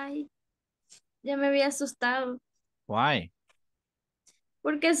 Ay, ya me había asustado. Why?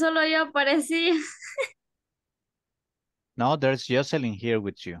 Porque solo yo aparecía. No, there's Jocelyn here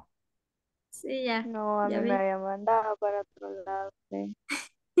with you. Sí, ya. No, a Ya mí me vi. había mandado para otro lado, sí.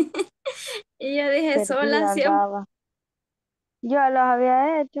 Y yo dije sola Perdida siempre. andaba. Yo los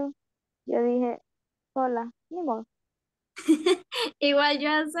había hecho. Yo dije, sola, ni modo. Igual yo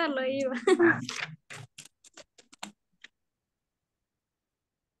a hacerlo iba.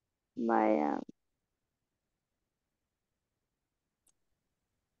 Vaya,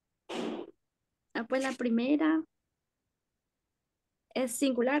 Ah, pues la primera es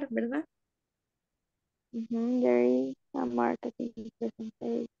singular, ¿verdad? there is a marketing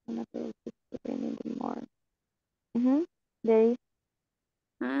presentation about in the morning. There is,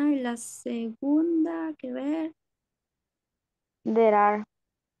 Ah, y la segunda, que ver. there are,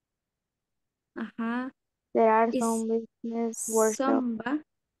 Ajá. there are Y some business workshops. samba,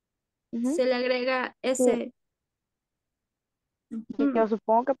 Ujú. se le agrega Sí, ese. yo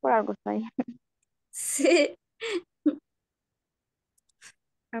supongo que por algo está ahí. Sí.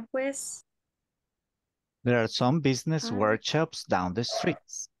 Ah, pues. There are some business Ah, workshops down the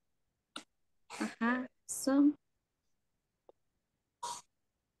streets. ajá. Son.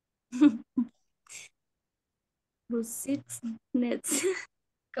 Business.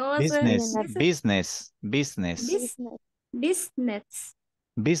 ¿Cómo se Business, dice? business, business, Business. Business.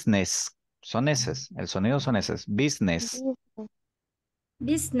 business. Son eses. El sonido son eses. Business. Business.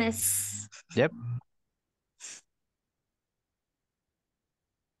 Business. Yep.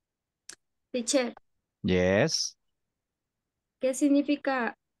 Teacher, Yes. ¿qué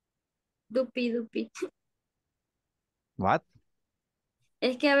significa dupi dupi? What?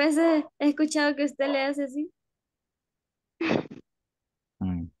 Es que a veces he escuchado que usted le hace así.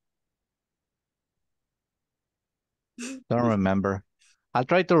 Don't remember. I'll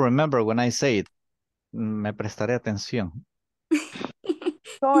try to remember when I say it. Me prestaré atención.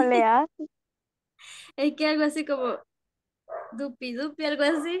 ¿Cómo le hace? Es que algo así como dupi dupi, algo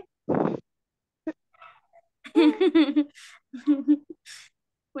así.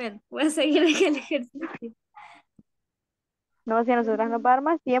 Bueno, voy a seguir en el ejercicio. No, si a nosotras nos va a dar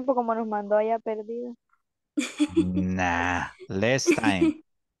más tiempo como nos mandó allá perdida. Nah, less time.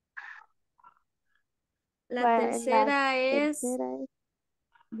 La La tercera es tercera es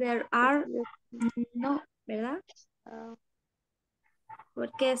there are, no, ¿verdad? ah,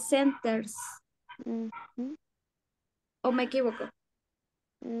 Porque es centers. ujú. ¿O me equivoco?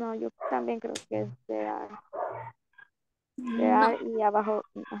 No, yo también creo que es No. y abajo,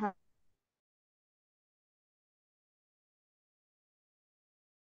 ajá.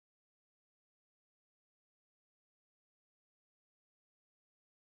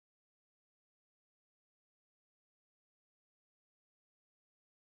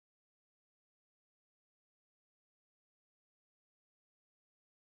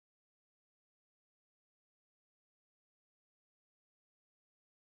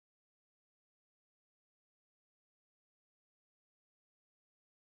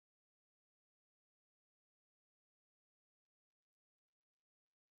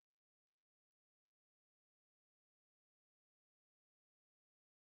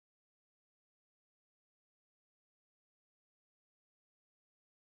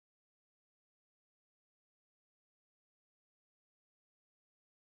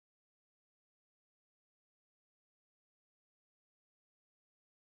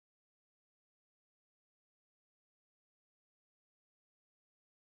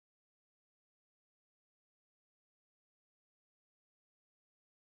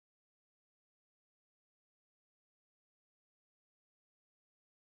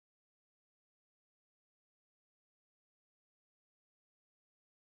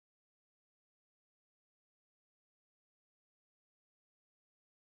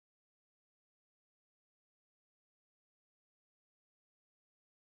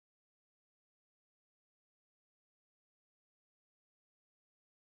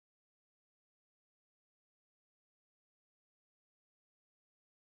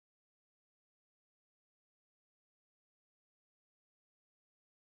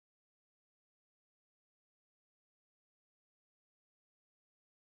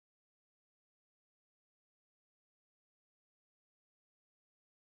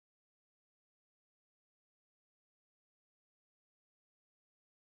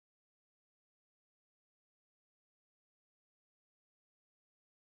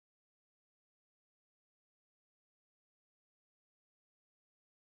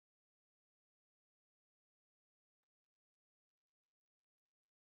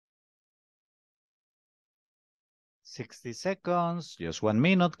 60 seconds, just 1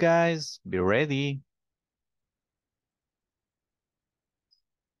 minute, guys. Be ready.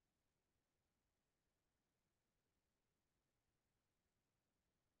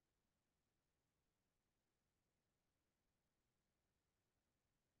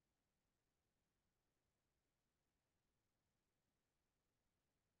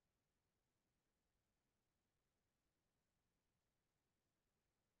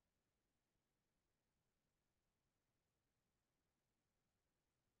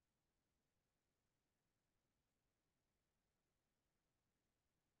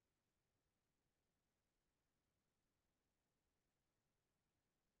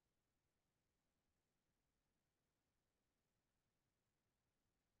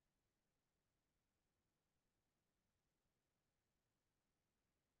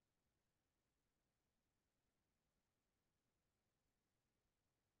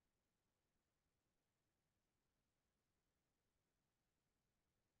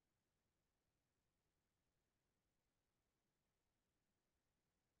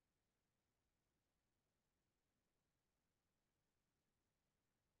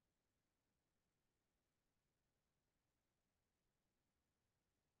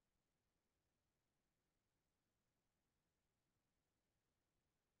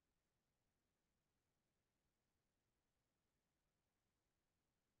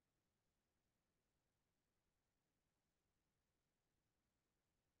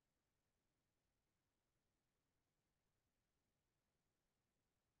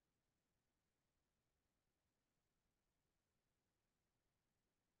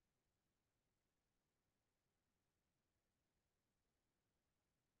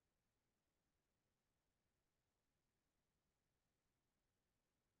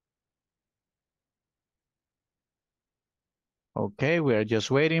 Okay, we are just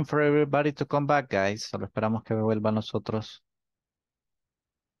waiting for everybody to come back, guys. Solo esperamos que vuelvan nosotros.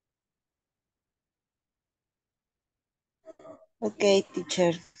 Ok,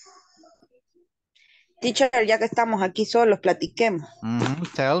 teacher. Teacher, ya que estamos aquí solos, platiquemos.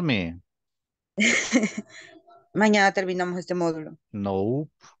 Tell me. Mañana terminamos este módulo. No.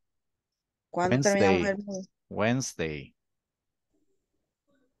 ¿Cuándo terminamos el Wednesday. módulo? Wednesday.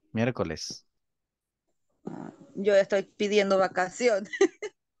 Miércoles. Yo ya estoy pidiendo vacaciones.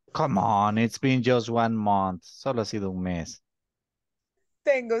 Come on, it's been just 1 month. Solo ha sido un mes.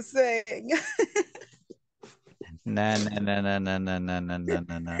 Tengo sueño. No, no, no, no, no, no, no, no, no,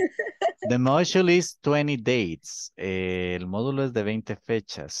 no, no. The module is 20 dates. El módulo es de 20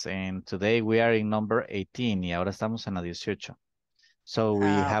 fechas. And today we are in number 18 y ahora estamos en la 18. So we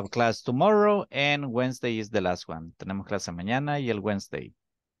have class tomorrow and Wednesday is the last one. Tenemos clase mañana y el Wednesday.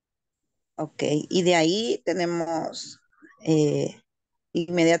 Ok, y de ahí tenemos,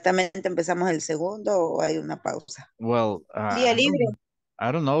 inmediatamente empezamos el segundo o hay una pausa. Well, Día libre.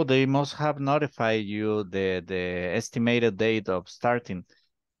 I don't know. They must have notified you the estimated date of starting.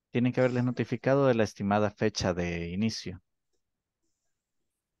 Tienen que haberles notificado de la estimada fecha de inicio.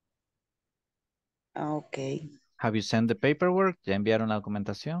 Ok. Have you sent the paperwork? ¿Ya enviaron la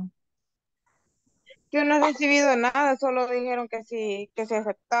documentación? Yo no he recibido nada, solo dijeron que si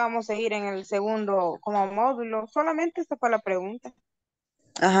aceptábamos seguir en el segundo como módulo. Solamente esta fue la pregunta.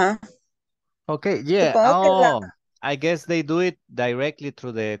 Ajá. Okay, yeah. Supongo que Oh, I guess they do it directly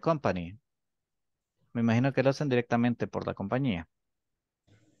through the company. Me imagino que lo hacen directamente por la compañía.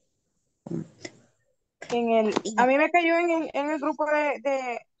 A mí me cayó en el grupo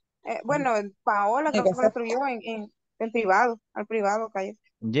bueno, Paola creo que me lo escribió en privado, al privado cayó.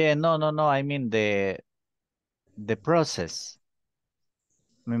 Yeah, no, I mean the process.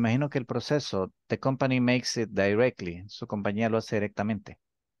 Me imagino que el proceso, the company makes it directly. Su compañía lo hace directamente.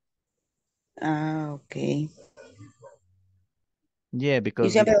 Ah, ok. Yeah, Y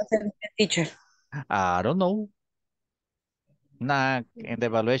because siempre va a ser teacher. I don't know. Nah, in the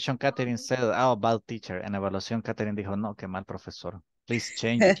evaluation, Catherine said, oh, bad teacher. En evaluación, Catherine dijo, no, qué mal profesor. Please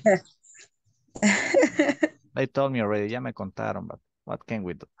change it. They told me already, ya me contaron, but what can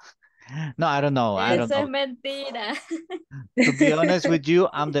we do? No, I don't know. Eso es mentira. To be honest with you,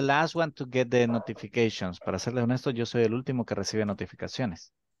 I'm the last one to get the notifications. Para serles honesto, yo soy el último que recibe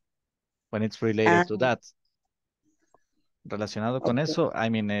notificaciones. When it's related to that. Relacionado con eso, I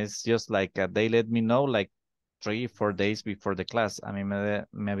mean, it's just like they let me know like 3, 4 days before the class. A mí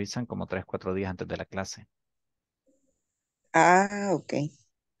me avisan como 3, 4 días antes de la clase. Ah, ok.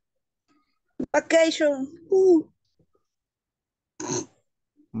 Vacation.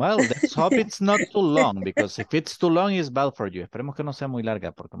 Well, let's hope it's not too long, because if it's too long, it's bad for you. Esperemos que no sea muy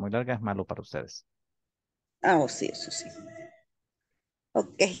larga, porque muy larga es malo para ustedes. Ah, sí, eso sí.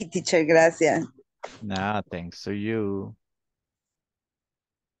 Ok, teacher, gracias. Nah, thanks to you.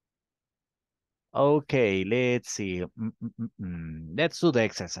 Okay, let's see. Let's do the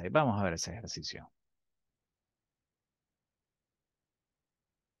exercise. Vamos a ver ese ejercicio.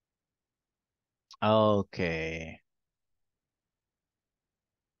 Okay.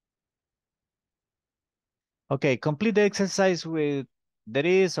 Okay, complete the exercise with there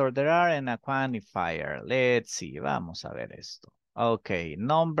is or there are and a quantifier. Let's see. Vamos a ver esto. Okay,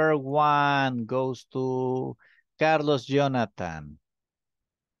 number 1 goes to Carlos Jonathan.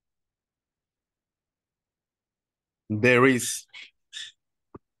 There is.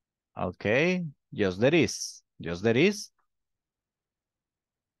 Okay, just there is. Just there is.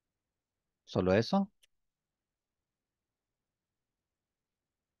 ¿Solo eso?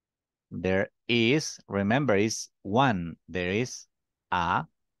 There is, remember, is one. There is a.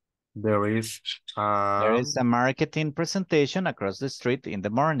 There is There is a marketing presentation across the street in the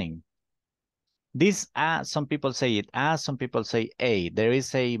morning. This some people say it as, some people say a. There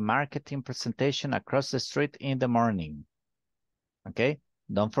is a marketing presentation across the street in the morning. Okay?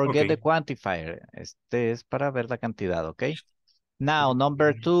 Don't forget the quantifier. Este es para ver la cantidad, okay? Now,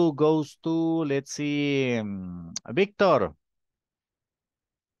 number 2 goes to, let's see, Victor.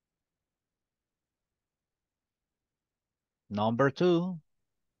 Number 2.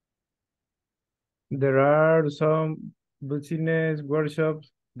 There are some business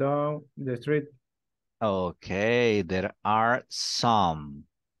workshops down the street. Okay, there are some.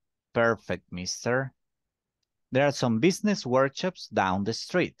 Perfect, mister. There are some business workshops down the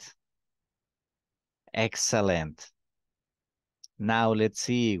street. Excellent. Now let's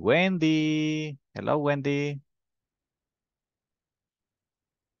see, Wendy. Hello, Wendy.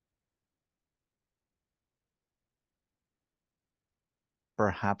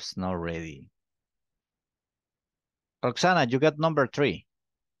 Perhaps not ready. Roxana, you got number 3.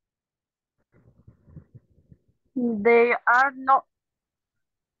 They are not.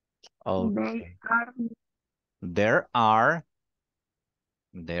 Okay. They are.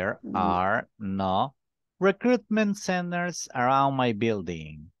 There are no recruitment centers around my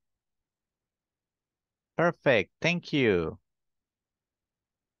building. Perfect, thank you.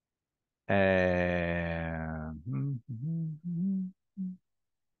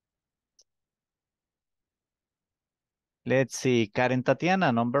 Let's see. Karen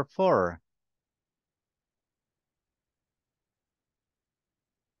Tatiana, number 4.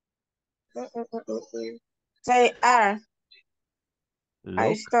 Say are. I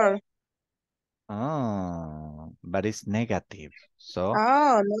Look. store. Oh, but it's negative. So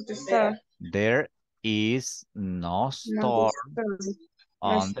Oh, not the store. there is no Not store the store. No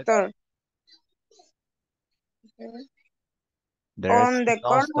on the store. there's On the no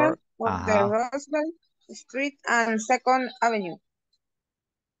corner store. of the Roosevelt Street and 2nd Avenue.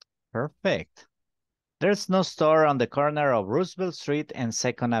 Perfect. There's no store on the corner of Roosevelt Street and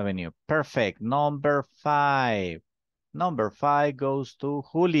 2nd Avenue. Perfect. Number 5. Number 5 goes to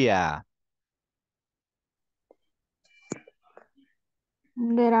Julia.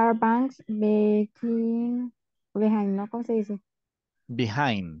 There are banks behind, ¿no? ¿Cómo se dice?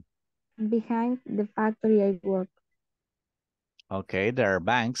 Behind. Behind the factory I work. Okay, there are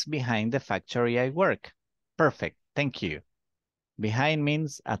banks behind the factory I work. Perfect. Thank you. Behind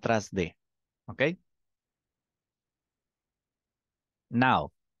means atrás de. Okay.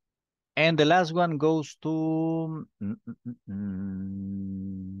 Now, and the last one goes to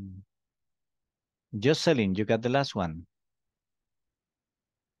Jocelyn. You got the last one.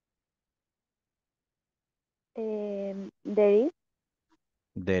 There is.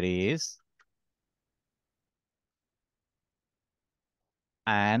 There is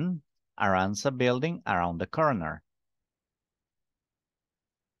an Aranza building around the corner.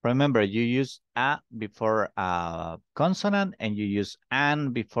 Remember, you use a before a consonant and you use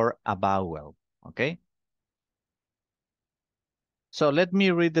an before a vowel, okay? So let me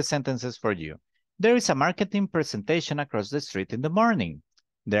read the sentences for you. There is a marketing presentation across the street in the morning.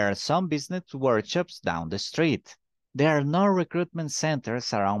 There are some business workshops down the street. There are no recruitment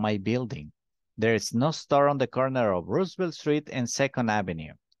centers around my building. There is no store on the corner of Roosevelt Street and 2nd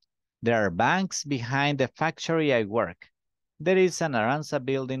Avenue. There are banks behind the factory I work. There is an Aranza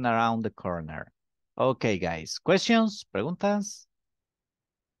building around the corner. Okay, guys. Questions? ¿Preguntas?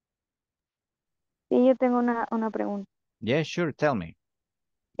 Sí, yo tengo una pregunta. Yeah, sure. Tell me.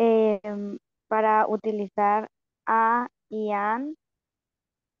 Para utilizar a y an,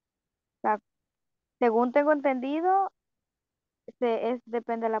 o sea, según tengo entendido,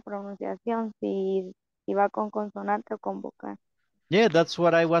 depende de la pronunciación, si va con consonante o con vocal. Yeah, that's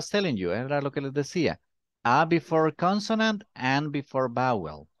what I was telling you. Era lo que les decía. A before consonant and before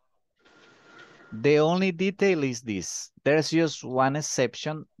vowel. The only detail is this. There's just one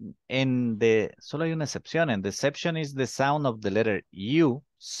exception. Solo hay una excepción. And the exception is the sound of the letter U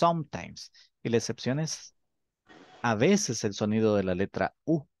sometimes. Y la excepción es a veces el sonido de la letra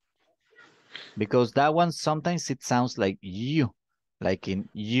U. Because that one sometimes it sounds like U, like in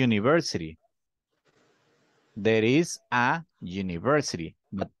university. There is a university,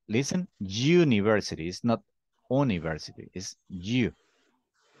 but listen, university is not university, it's U.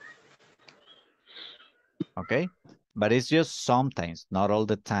 Okay, but it's just sometimes, not all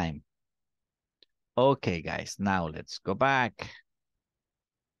the time. Okay, guys, now let's go back.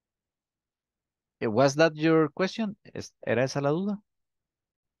 Was that your question? ¿Era esa la duda?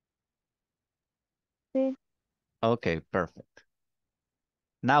 Sí. Okay, perfect.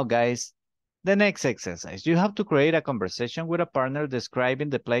 Now, guys, the next exercise, you have to create a conversation with a partner describing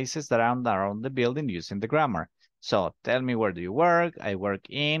the places around the building using the grammar. So tell me, where do you work? I work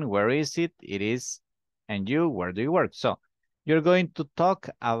in. Where is it? It is. And you, where do you work? So you're going to talk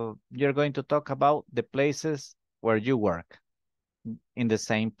about the places where you work in the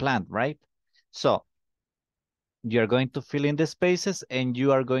same plant, right? So you're going to fill in the spaces and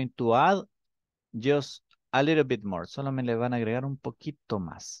you are going to add just a little bit more. Solo me le van a agregar un poquito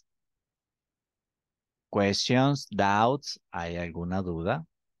más. Questions, doubts, ¿hay alguna duda?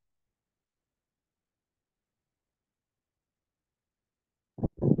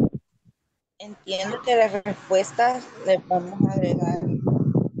 Entiendo que las respuestas les vamos a agregar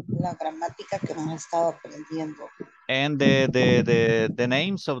la gramática que hemos estado aprendiendo. And the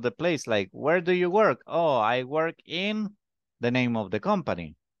names of the place, like, where do you work? Oh, I work in the name of the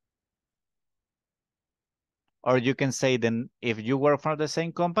company. Or you can say, then, if you work for the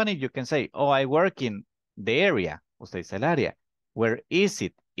same company, you can say, oh, I work in the area. Usted dice el área. Where is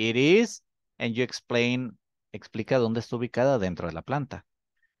it? It is, and you explica dónde está ubicada dentro de la planta.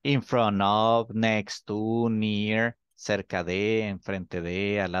 In front of, next to, near, cerca de, enfrente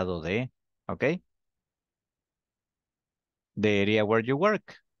de, al lado de, ¿ok? The area where you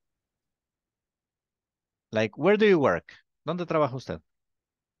work. Like, where do you work? ¿Dónde trabaja usted?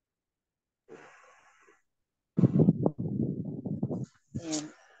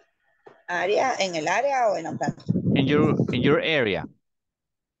 ¿En el área o en la planta? In your area.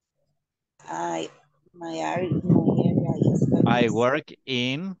 My area I work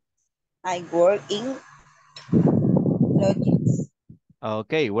in. I work in logistics.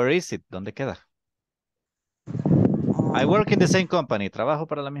 Okay, where is it? ¿Dónde queda? I work in the same company. Trabajo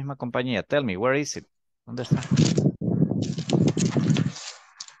para la misma compañía. Tell me, where is it? ¿Dónde está?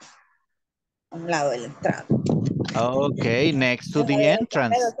 A un lado de la entrada. Okay, next to the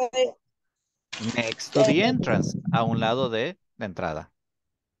entrance. Next to the entrance. A un lado de la entrada.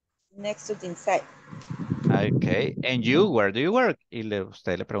 Next to the inside. Okay, and you, where do you work? Y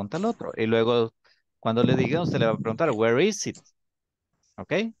usted le pregunta al otro. Y luego, cuando le diga, usted le va a preguntar, where is it?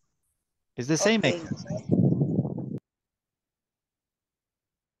 Okay? It's the same Okay. exercise.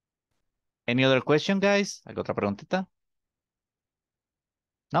 Any other question, guys? ¿Alguna otra preguntita?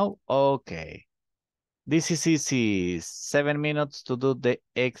 No? Okay. This is easy. 7 minutes to do the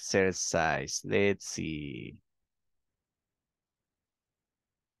exercise. Let's see.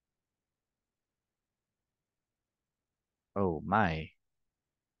 Oh my.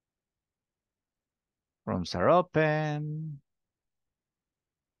 Rooms are open.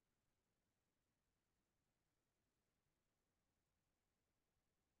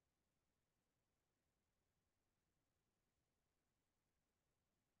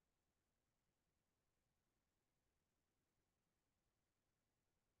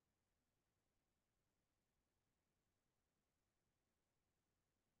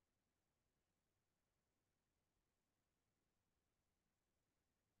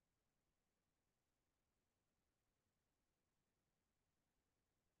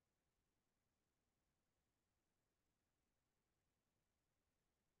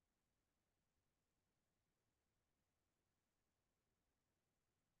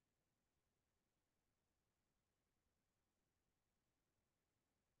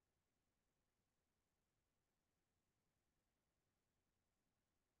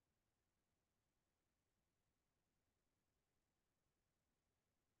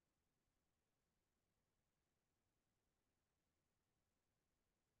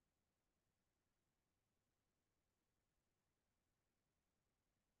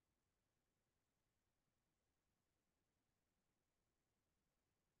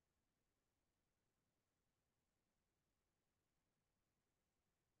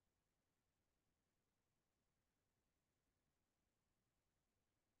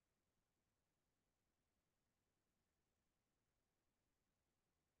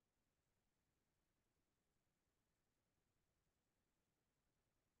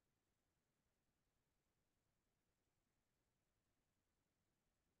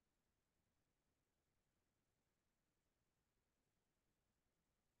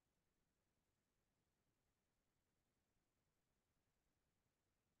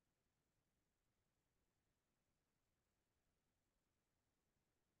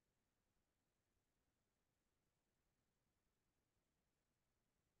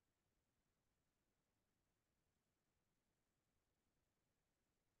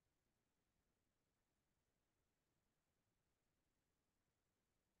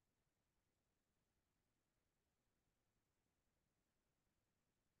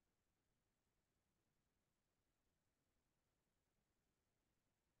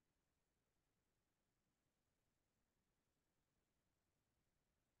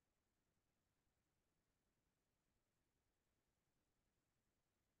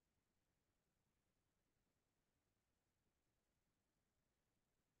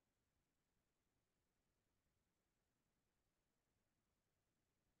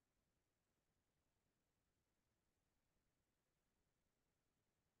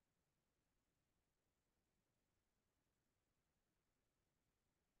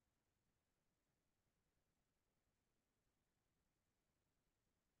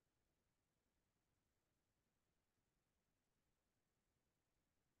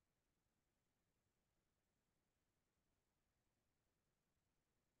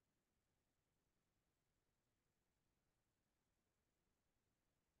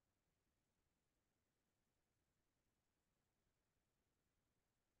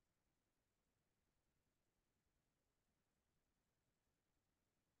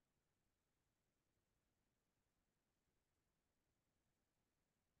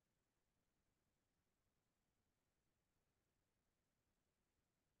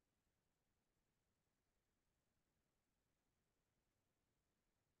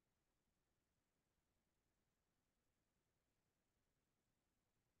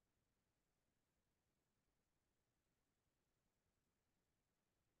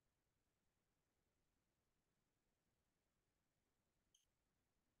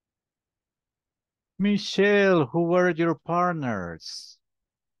 Michelle, who were your partners?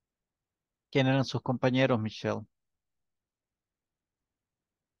 ¿Quién eran sus compañeros, Michelle?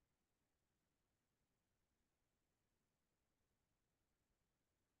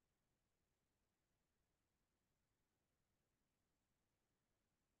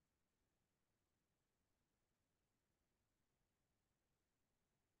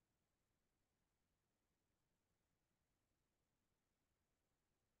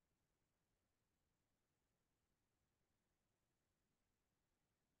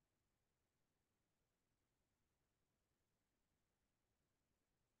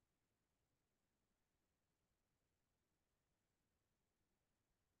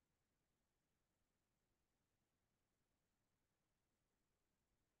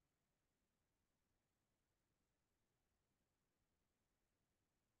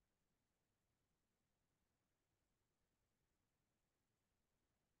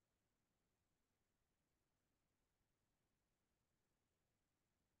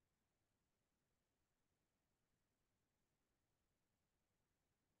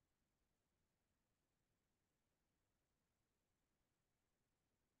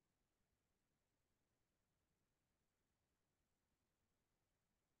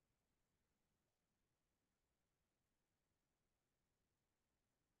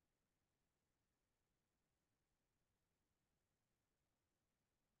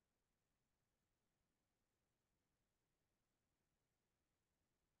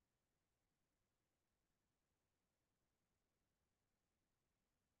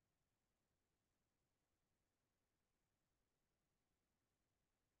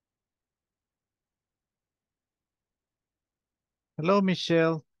 Hello,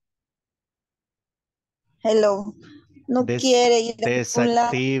 Michelle. Hello. No quiere ir a ningún lado.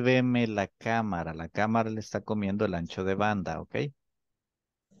 Desactíveme la cámara. La cámara le está comiendo el ancho de banda, ¿ok?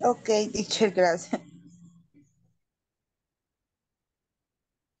 Ok, teacher, gracias.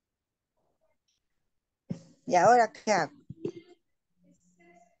 ¿Y ahora qué hago?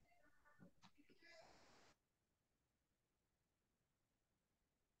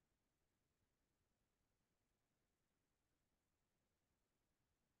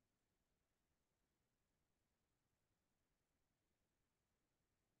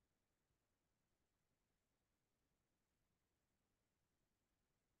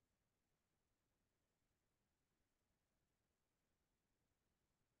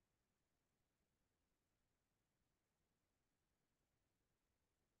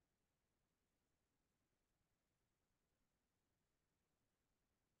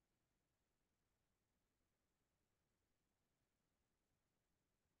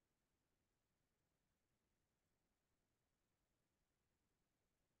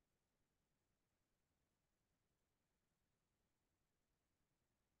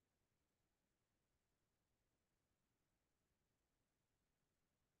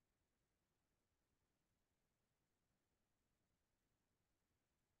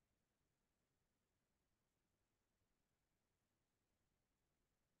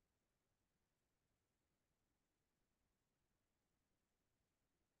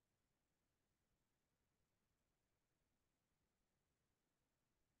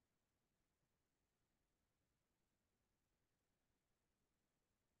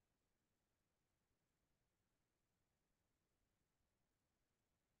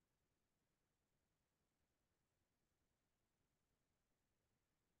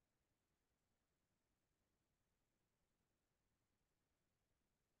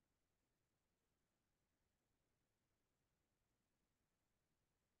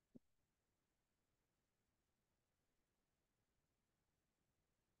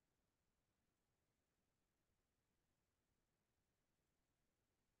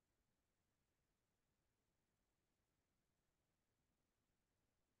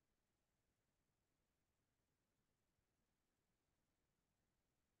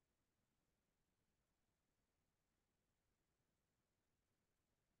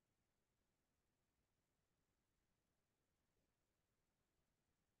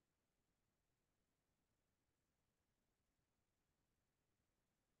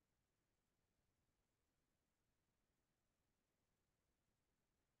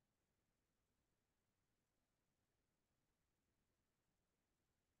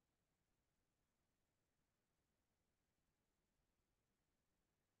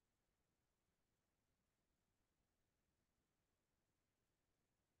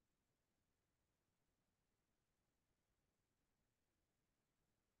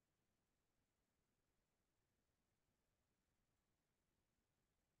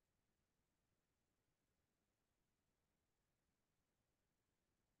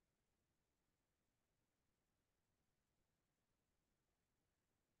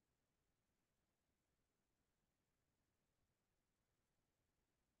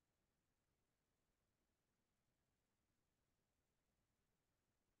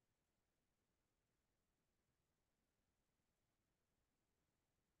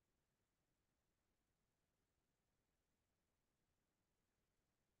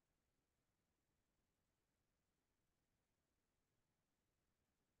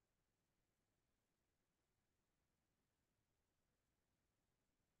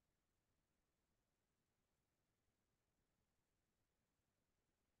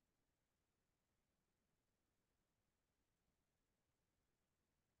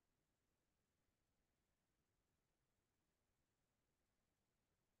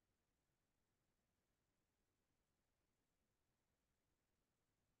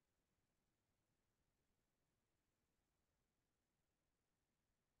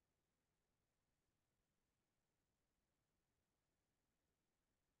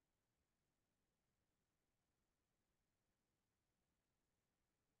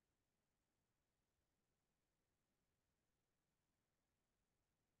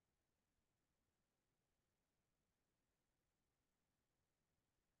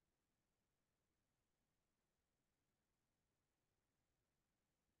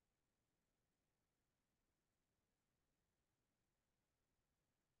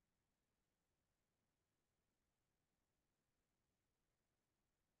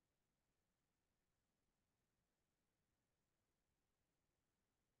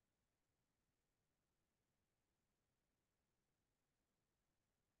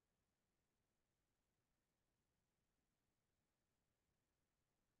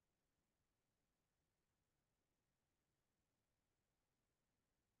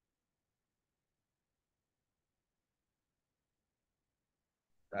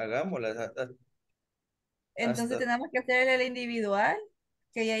 hagámosla. Entonces tenemos que hacer el individual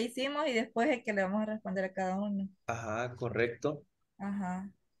que ya hicimos y después el que le vamos a responder a cada uno. Ajá, correcto. Ajá.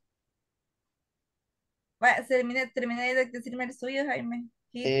 Bueno, terminé de decirme el suyo, Jaime.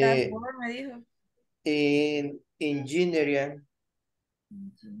 He does Eh, work, me dijo. en engineering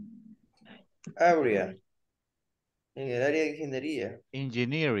area, en el área de ingeniería.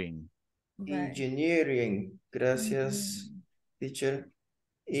 Engineering. Right. Engineering, gracias, teacher.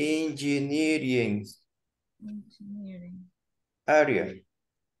 Engineering Engineering. area.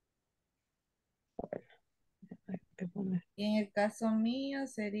 Y en el caso mío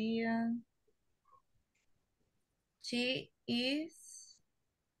sería she is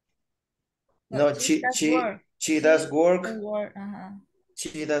No, she does work. she does work. Does work. Ajá.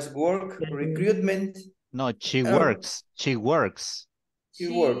 She does work. Recruitment. No, she Oh, works. She works. she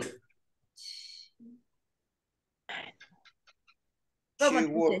works. ¿Cómo She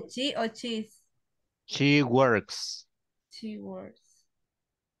dice? work. She o cheese? She works. She works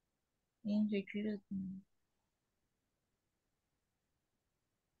in recruitment.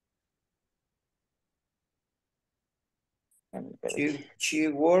 She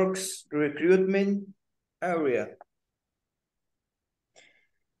works recruitment area.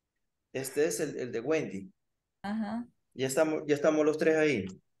 Este es el de Wendy. Ajá. Ya estamos los tres ahí.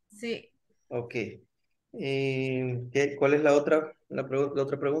 Sí. Ok. ¿Cuál es la otra, la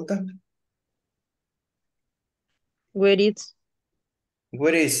otra pregunta? Where is?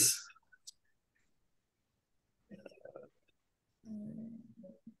 Where is?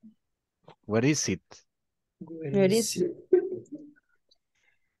 Where is it? Where is?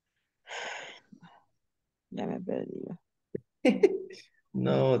 Ya me perdí.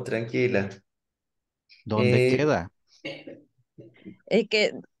 No, tranquila. ¿Dónde queda? Es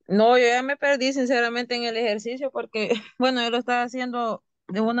que, no, yo ya me perdí sinceramente en el ejercicio porque, bueno, yo lo estaba haciendo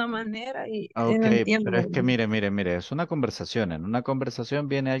de una manera y Ok, no entiendo. pero es que mire, es una conversación. En una conversación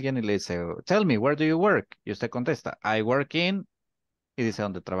viene alguien y le dice, tell me, where do you work? Y usted contesta, I work in, y dice,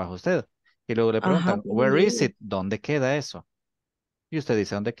 ¿dónde trabaja usted? Y luego le Ajá, preguntan, pues, where is it? ¿Dónde queda eso? Y usted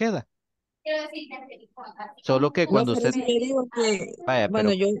dice, ¿dónde queda? Solo que no, cuando pero usted, es que digo que, vaya, bueno,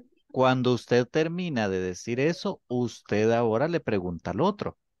 pero yo, cuando usted termina de decir eso, usted ahora le pregunta al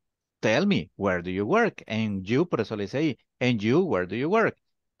otro, tell me, where do you work? And you, por eso le dice ahí, and you, where do you work?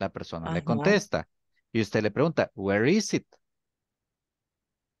 La persona le ajá, contesta y usted le pregunta, where is it?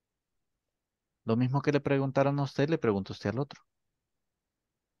 Lo mismo que le preguntaron a usted, le pregunta usted al otro.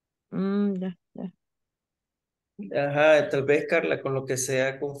 ya, ya. Ajá, tal vez Carla, con lo que se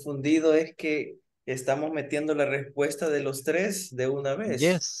ha confundido es que estamos metiendo la respuesta de los tres de una vez.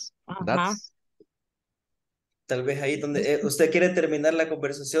 Yes, Ajá. that's. Tal vez ahí donde usted quiere terminar la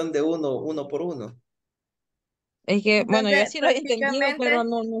conversación de uno por uno. Es que, bueno, yo Entonces, sí lo he entendido, pero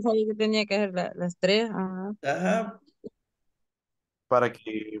prácticamente, no sabía que tenía que hacer las tres. Ajá. Ajá, Para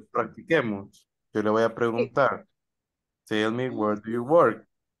que practiquemos, yo le voy a preguntar, tell me where do you work?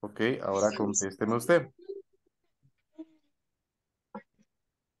 Ok, ahora contésteme usted.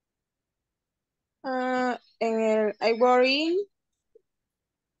 En el I worry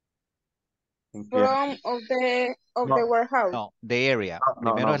 ¿En qué? from of the No, warehouse. No, the area.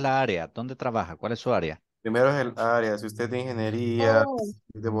 Primero es no. la área. ¿Dónde trabaja? ¿Cuál es su área? Primero es el área, si usted es de ingeniería, Oh,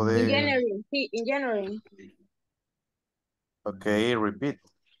 de bodega. engineering, sí, engineering. Ok, repeat.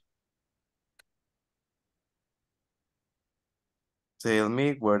 Tell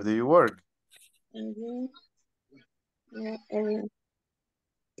me where do you work?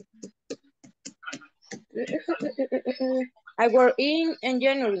 I work in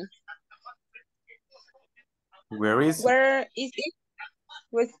engineering. Where is it? Where is it?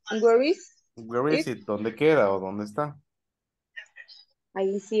 Where is Where is it? it? ¿Dónde queda o dónde está?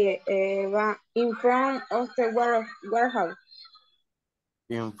 Ahí sí, va in front of the warehouse.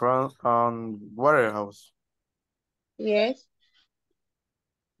 In front on warehouse. Yes.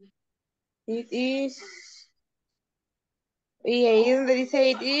 It is. Y ahí donde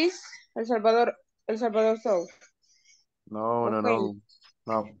dice it is El Salvador South. No, no, Okay. no.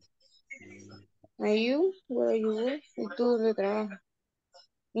 No. Are you? Where you work? ¿Y tú dónde trabajas?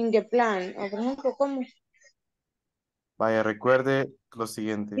 In the plan. O por ejemplo, ¿cómo? Vaya, recuerde lo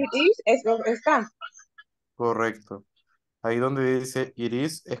siguiente. It is, está. Correcto. Ahí donde dice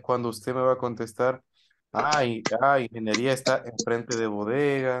iris es cuando usted me va a contestar. Ingeniería está enfrente de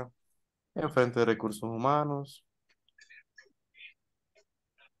bodega, enfrente de recursos humanos.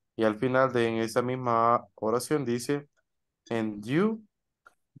 Y al final de en esa misma oración dice, and you,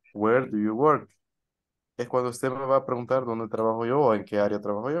 where do you work? Es cuando usted me va a preguntar dónde trabajo yo o en qué área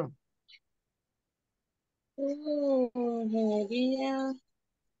trabajo yo. Ingeniería.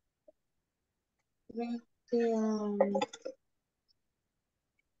 Frente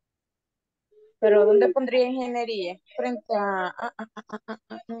pero ¿dónde pondría ingeniería? Frente a...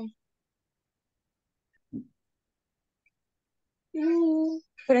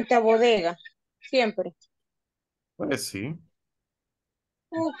 Frente a bodega, siempre. Pues sí.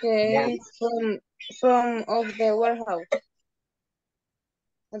 Okay, from of the warehouse.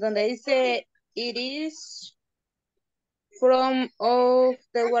 Donde dice it is from of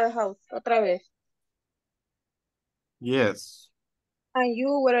the warehouse. Otra vez. Yes. And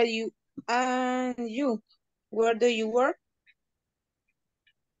you, where are you? And you, where do you work?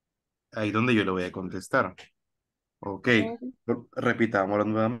 Ahí donde yo le voy a contestar. Ok. Repitámoslo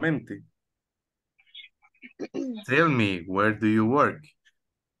nuevamente. Tell me, where do you work?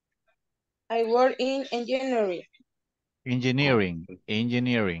 I work in engineering. Engineering.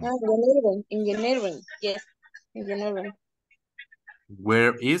 Engineering. Engineering. Yes. Engineering.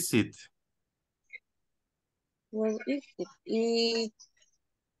 Where is it? Where is it?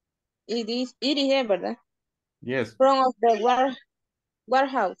 It is, ¿verdad? Yes. From of the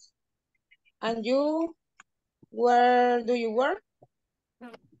warehouse. And you, where do you work?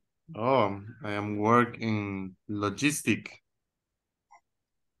 Oh, I am work in logistic.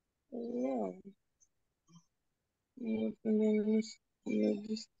 Yeah.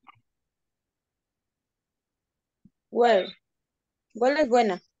 Well, well es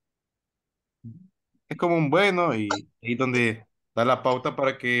buena. Es como un bueno y ahí donde da la pauta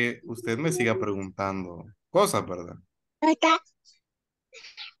para que usted me siga preguntando cosas, ¿verdad?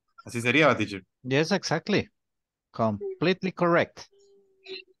 Así sería, teacher. Yes, exactly. Completely correct.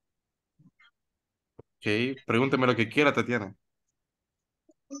 Ok, pregúnteme lo que quiera, Tatiana.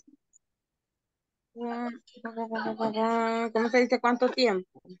 ¿Cómo se dice cuánto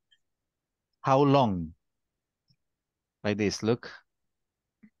tiempo? How long? Like this, look.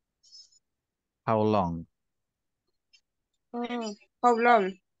 How long? How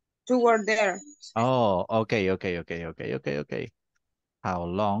long to work there? Oh, okay. How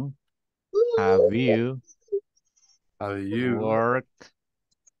long have you worked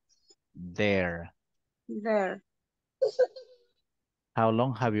there? There. How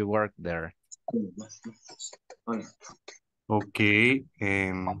long have you worked there? Okay,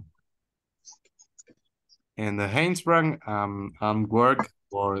 and the Hainsbrand, I'm work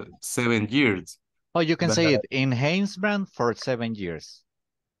for 7 years. Oh, you can But, say it in Hainsbrand for 7 years.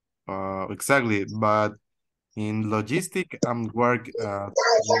 Exactly, but in logistic, I'm work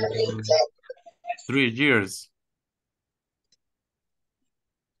 3 years.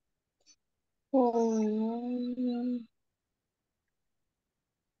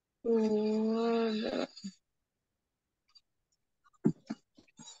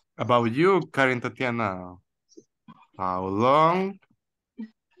 About you, Karen Tatiana, how long?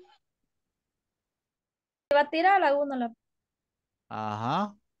 ¿Va a tirar alguno?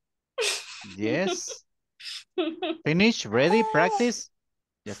 Uh-huh. Yes. Finish, ready, practice.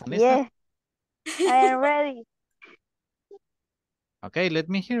 ¿Ya están listas? Yes, I am ready. Okay, let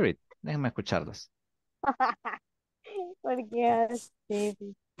me hear it. Déjenme escucharlas. Porque así,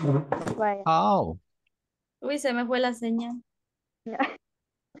 vaya. Oh. Uy, se me fue la señal. Se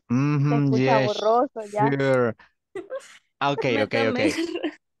escucha Yes, borroso ya. sure. Okay. Métame.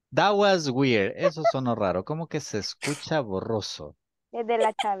 That was weird. Eso sonó raro. ¿Cómo que se escucha borroso? Es de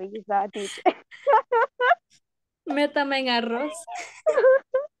la chaviza, teacher. Métame en arroz.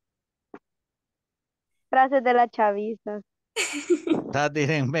 Frases de la chaviza. That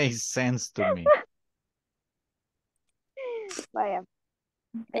didn't make sense to me. Vaya.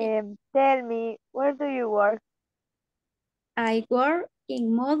 Tell me, where do you work? I work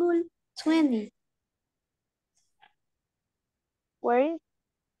in module 20. Where is?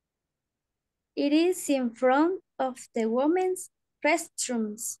 It is in front of the women's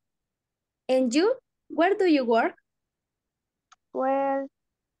restrooms. And you, where do you work? Well,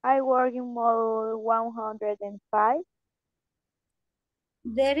 I work in module 105.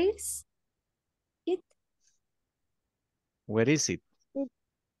 There is it. Where is it?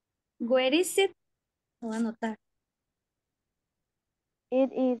 Where is it? Lo voy a anotar.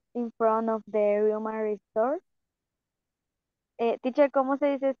 It is in front of the human resource. Teacher, ¿cómo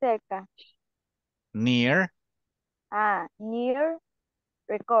se dice cerca? Near. Near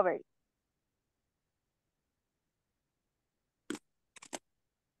recovery.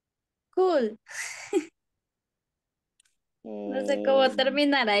 Cool. No sé cómo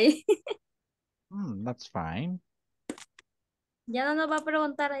terminar ahí. That's fine. Ya no nos va a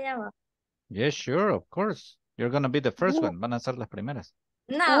preguntar allá abajo. Yes, sure, of course. You're gonna be the first one. Van a ser las primeras.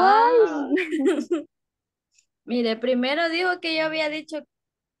 No. Mire, primero dijo que yo había dicho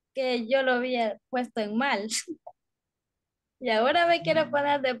que yo lo había puesto en mal. Y ahora me quiero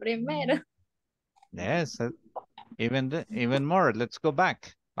poner de primero. Yes, even more. Let's go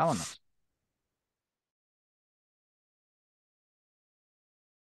back. Vámonos.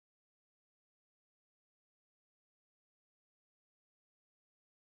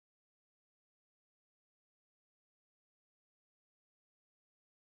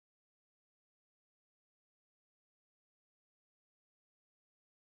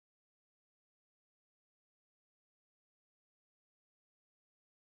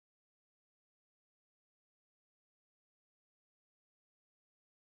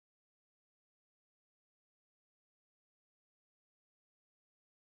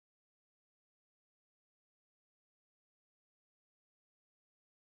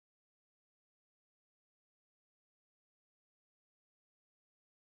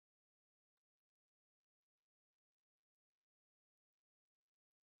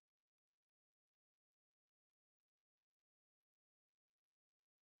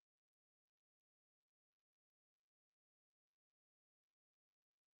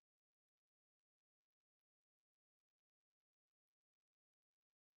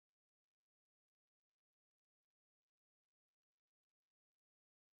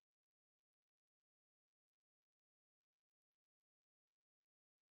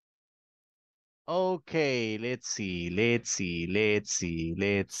 Okay, let's see.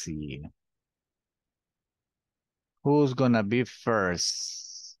 Who's gonna be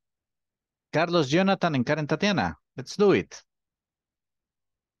first? Carlos, Jonathan, and Karen Tatiana. Let's do it.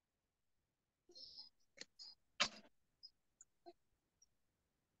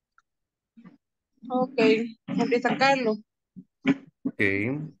 Okay, empieza Carlos.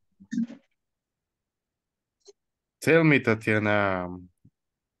 Okay. Tell me, Tatiana,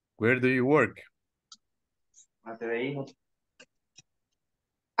 where do you work?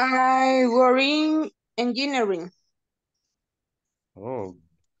 I work in engineering. Oh,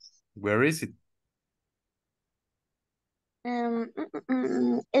 where is it?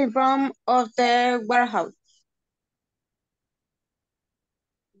 In front of the warehouse.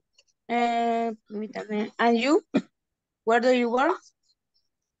 Permítame. And you? Where do you work?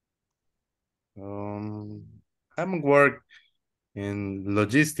 I'm work in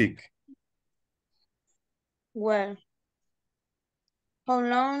logistic. Where? How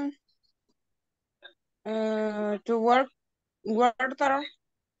long to work? Water?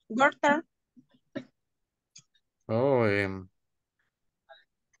 Water? Oh,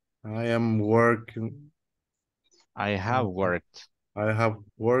 I am working. I have worked. I have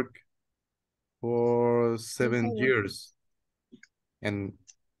worked for 7 years and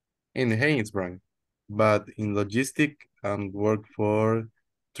in Hainesburg, but in logistic and work for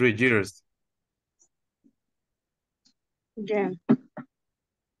 3 years. Yeah.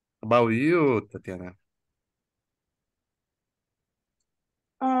 About you, Tatiana?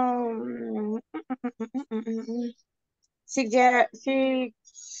 Um, 6 years.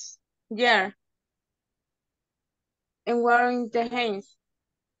 6 years. And wearing the hands.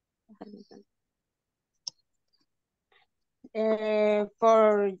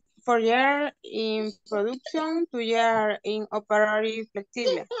 For year in production, 2 year in operating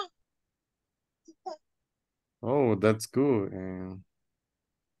flexible. Oh, that's good.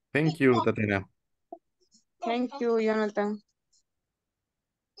 Thank you, Tatiana. Thank you, Jonathan.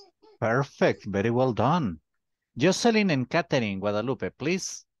 Perfect. Very well done. Jocelyn and Catherine Guadalupe,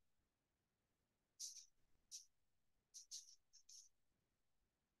 please.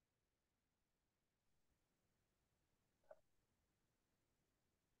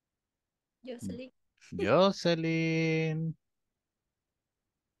 Jocelyn. Jocelyn.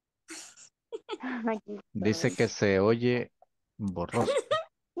 Aquí Dice estoy. que se oye borroso.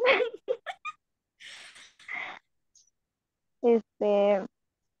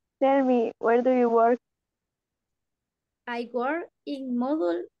 Tell me, where do you work? I work in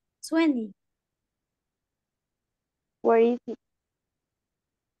module 20. Where is it?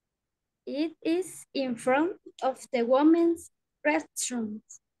 It is in front of the women's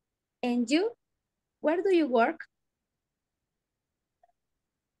restrooms. And you? Where do you work?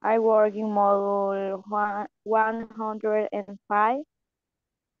 I work in module 105.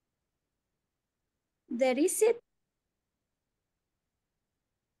 There is it.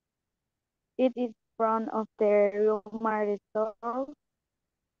 It is front of the room store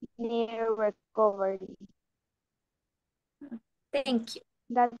near recovery. Thank you.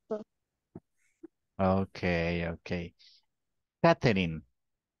 That's all. Okay. Catherine.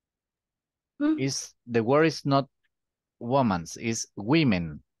 Is the word is not women's, is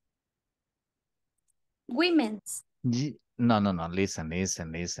women. Women's. No. Listen.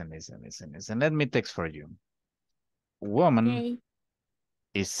 Let me text for you. Woman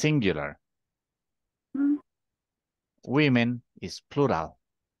is singular. Women is plural.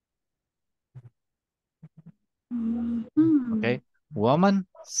 Okay. Woman,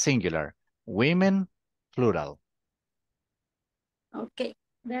 singular. Women, plural. Okay.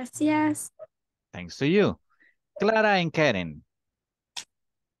 Gracias. Thanks to you. Clara and Karen.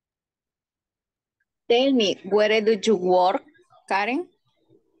 Tell me, where do you work, Karen?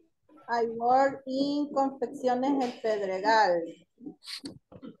 I work in Confecciones El Pedregal.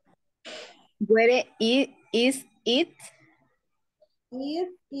 Where is it? It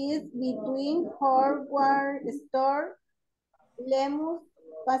is between Hardware Store, Lemus,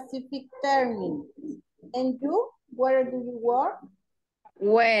 Pacific Terminal. And you, where do you work?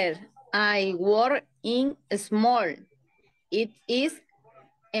 Where I work in small. It is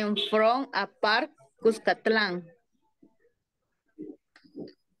in front a park, Cuscatlán.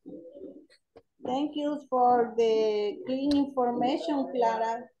 Thank you for the clean information,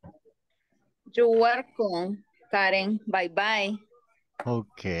 Clara. You're welcome, Karen. Bye-bye.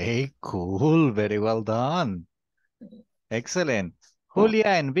 Okay, cool. Very well done. Excellent. Julia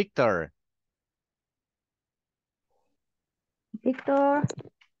and Victor. Victor,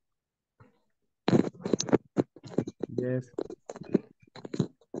 Yes.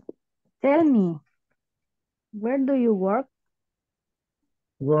 tell me, where do you work?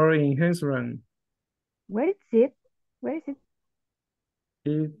 Work in Hensran. Where is it? Where is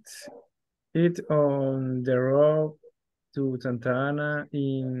it? It's on the road to Santa Ana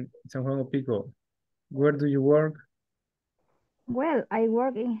in San Juan of Pico. Where do you work? Well, I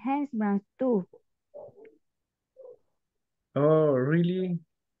work in Hensbrands too. Oh, really?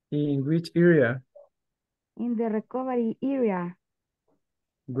 In which area? In the recovery area.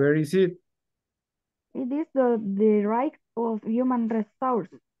 Where is it? It is the right of human resource.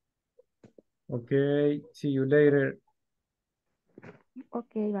 Okay, see you later.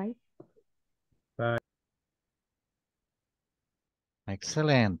 Okay, bye. Bye.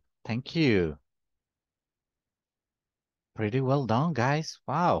 Excellent. Thank you. Pretty well done, guys.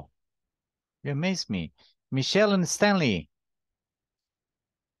 Wow. You amazed me. Michelle and Stanley.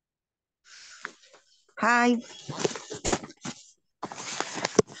 Hi.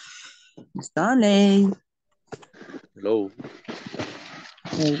 Stanley. Hello.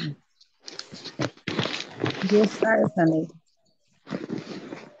 Hey. Yes, sir, Stanley.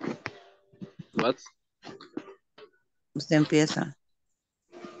 What? Usted empieza.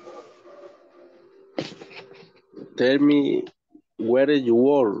 Tell me where you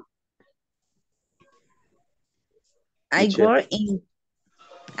work. I Michelle.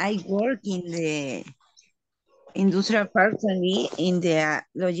 work in the industrial park in the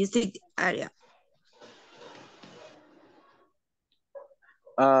logistic area.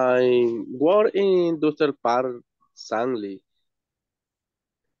 I work in Industrial Park, Sanli.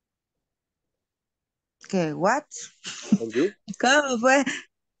 ¿Qué? What? And you? ¿Cómo fue?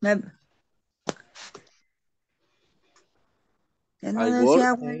 Ya no I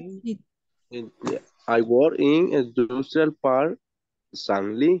work decía I work in Industrial Park,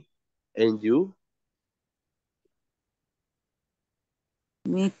 Sanli. And you?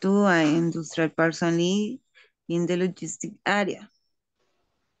 Me too, I industrial personally in the logistic area.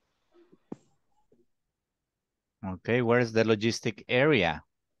 Okay, where's the logistic area?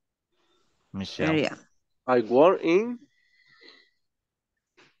 Michelle. Area. I work in.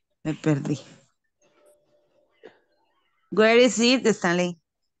 Me perdí. Where is it, Stanley?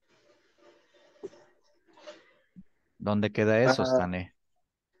 ¿Dónde queda eso, Stanley?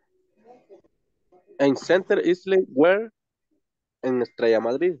 En Center Isle, where? En Estrella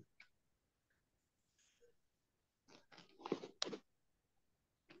Madrid.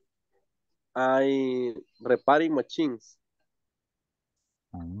 I repairing machines.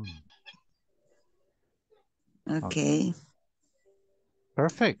 Okay.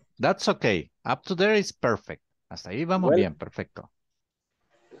 Perfect. That's okay. Up to there is perfect. Hasta ahí vamos bien. Perfecto.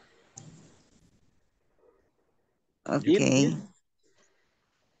 Okay.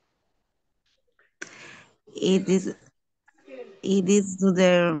 It is to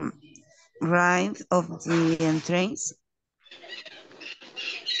the right of the entrance.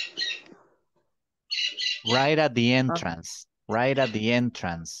 Right at the entrance. Right at the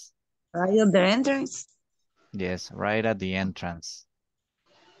entrance. Right at the entrance? Yes, right at the entrance.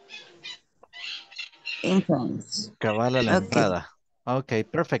 Entrance. Cabal a la Okay. entrada. Okay,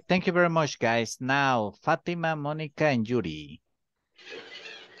 perfect. Thank you very much, guys. Now, Fatima, Monica, and Yuri.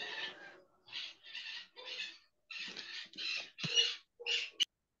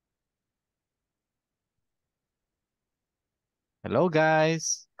 Hello,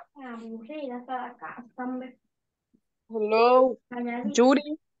 guys. Hello,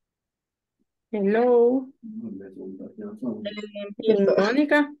 Judy. Hello.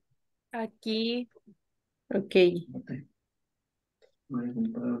 Mónica. Aquí. Ok.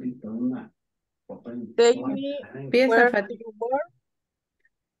 Tell me Empieza, where Fati. you work.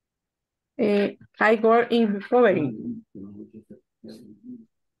 I work in recovery.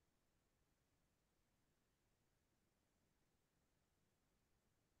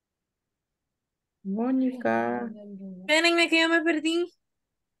 Mónica. Espérenme que yo me perdí.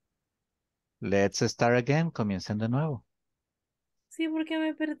 Let's start again. Comiencen de nuevo. Sí, porque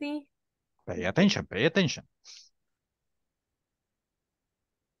me perdí. Pay attention, pay attention.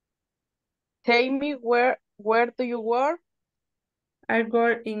 Tell me where do you work? I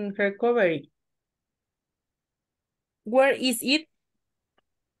work in recovery. Where is it?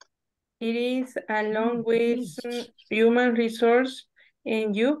 It is along with human resource.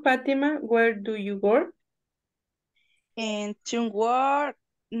 And you, Fatima, where do you work? And to work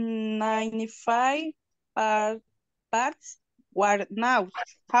 95 parts were now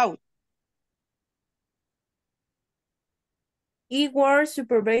out. Igor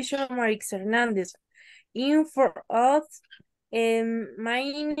Supervision Marix Hernandez. In for us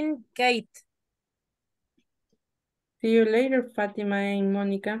mining gate. See you later, Fatima and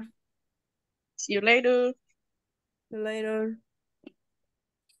Monica. See you later. Later.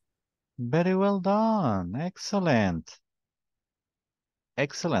 Very well done. Excellent.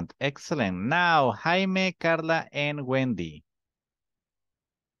 Excellent, excellent. Now, Jaime, Carla, and Wendy.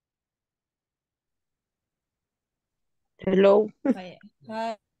 Hello. Hi.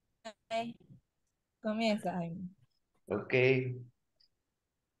 Hi. Comienza, Jaime. Ok.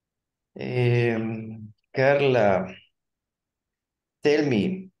 Carla, tell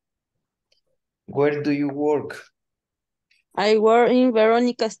me, where do you work? I work in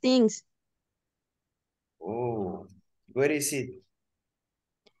Veronica's things. Oh, where is it?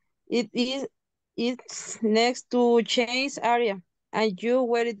 It's next to Chase area. And you,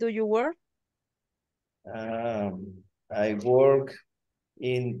 where do you work? I work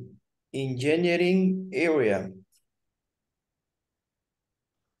in engineering area.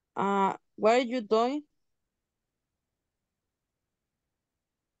 What are you doing?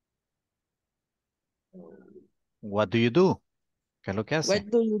 What do you do? ¿Qué es lo que hace? What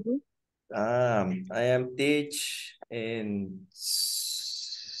do you do? I am teach and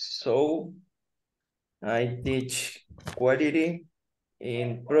so I teach quality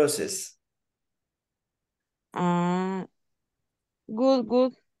in process. Good.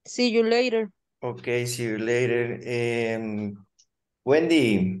 See you later. Okay, see you later.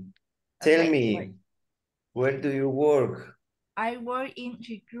 Wendy, tell Okay, me, wait. where do you work? I work in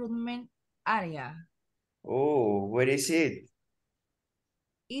recruitment area. Oh, where is it?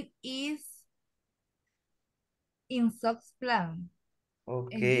 It is in SOX plan.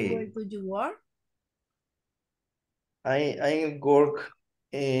 And you, where Okay, do you work? I work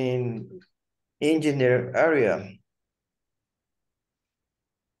in engineer area.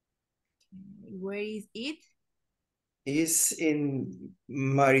 Where is it? Is in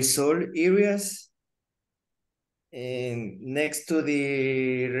Marisol areas and next to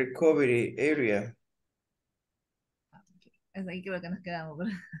the recovery area. Es ahí creo que nos quedamos.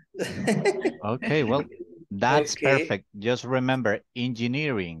 Okay, well, that's Okay. perfect. Just remember,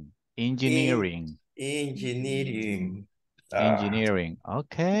 engineering. Engineering. Engineering.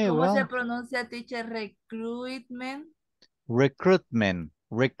 Okay, ¿Cómo se well. pronuncia, teacher? Recruitment. Recruitment.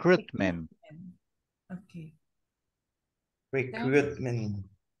 Okay. Recruitment.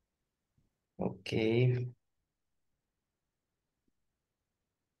 Okay.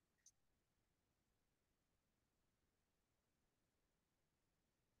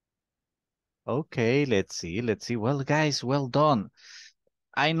 Okay, let's see. Well, guys, well done.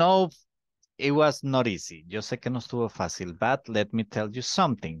 I know it was not easy. Yo sé que no estuvo fácil, but let me tell you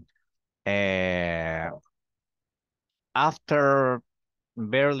something. After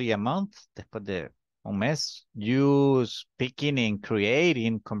barely a month, después de un mes, you speaking and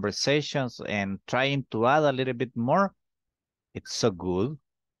creating conversations and trying to add a little bit more, it's so good.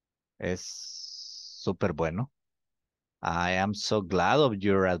 Es súper bueno. I am so glad of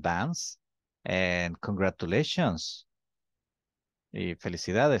your advance and congratulations. Y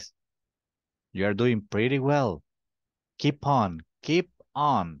felicidades. You are doing pretty well. Keep on, keep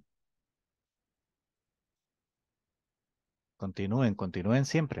on. Continúen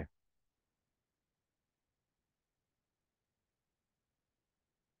siempre.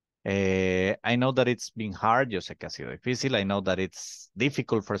 I know that it's been hard. Yo sé que ha sido difícil. I know that it's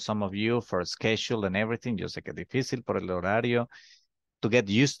difficult for some of you for schedule and everything. Yo sé que es difícil por el horario. To get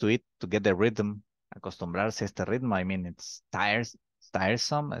used to it, to get the rhythm, acostumbrarse a este ritmo. I mean, it's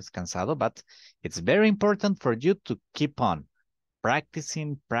tiresome, es cansado, but it's very important for you to keep on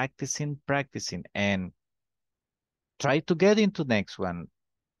practicing, and try to get into next one.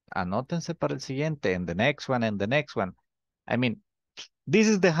 Anótense para el siguiente, and the next one, and the next one. I mean, this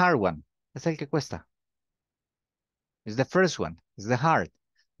is the hard one. Es el que cuesta. It's the first one. It's the hard.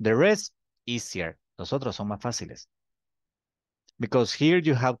 The rest, easier. Los otros son más fáciles. Because here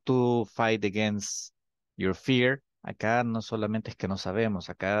you have to fight against your fear. Acá no solamente es que no sabemos,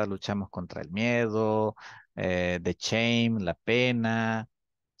 acá luchamos contra el miedo, the shame, la pena,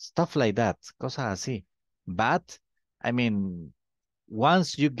 stuff like that, cosas así. But, I mean,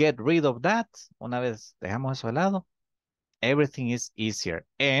 once you get rid of that, una vez dejamos eso de lado, everything is easier.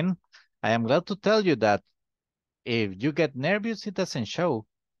 And I am glad to tell you that if you get nervous, it doesn't show.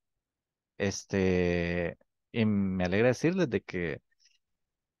 Y me alegra decirles de que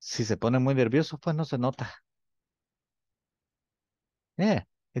si se pone muy nervioso, pues no se nota. Yeah,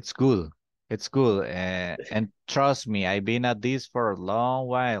 it's good. It's good. And trust me, I've been at this for a long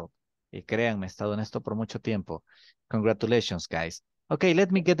while. Y créanme, he estado en esto por mucho tiempo. Congratulations, guys. Okay,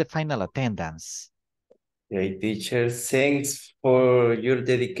 let me get the final attendance. Okay, teacher, thanks for your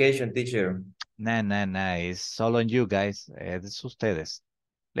dedication, teacher. Nah, it's all on you, guys. Es ustedes.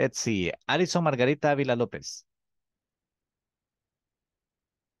 Let's see. Alison Margarita Ávila López.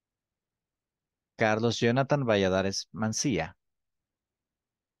 Carlos Jonathan Valladares Mancilla.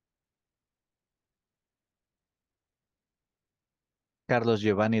 Carlos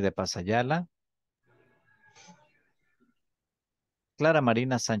Giovanni de Pasayala. Clara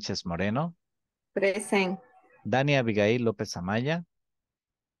Marina Sánchez Moreno. Present. Dani Abigail López Amaya.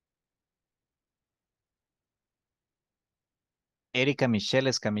 Erika Michelle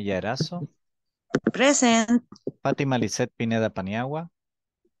Escamilla Erazo. Present. Fátima Lisset Pineda Paniagua.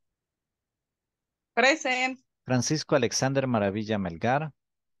 Present. Francisco Alexander Maravilla Melgar.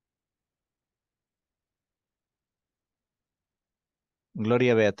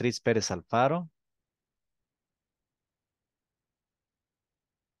 Gloria Beatriz Pérez Alfaro.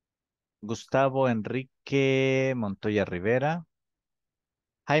 Gustavo Enrique Montoya Rivera.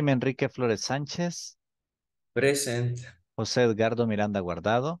 Jaime Enrique Flores Sánchez. Present. José Edgardo Miranda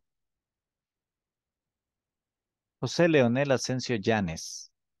Guardado. José Leonel Asensio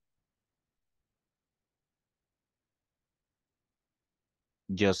Llanes.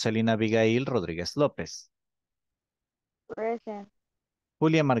 Jocelyn Abigail Rodríguez López. Present.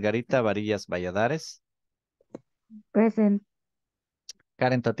 Julia Margarita Varillas Valladares. Present.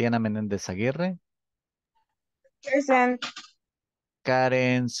 Karen Tatiana Menéndez Aguirre. Present.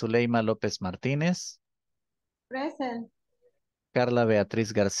 Karen Zuleima López Martínez. Present. Carla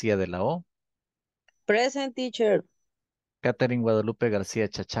Beatriz García de la O. Present, teacher. Catherine Guadalupe García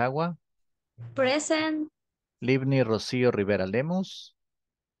Chachagua. Present. Livni Rocío Rivera Lemus.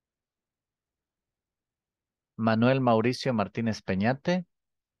 Manuel Mauricio Martínez Peñate.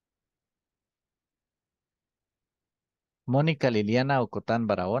 Mónica Liliana Ocotán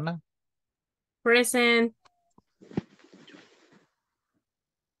Barahona. Present.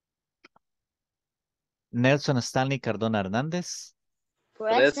 Nelson Stanley Cardona Hernández.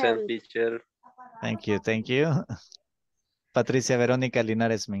 Present, teacher. Thank you. Patricia Verónica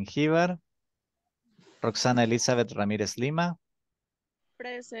Linares Mengíbar. Roxana Elizabeth Ramírez Lima.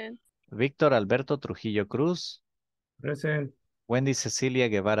 Present. Víctor Alberto Trujillo Cruz. Present. Wendy Cecilia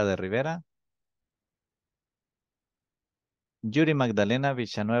Guevara de Rivera. Yuri Magdalena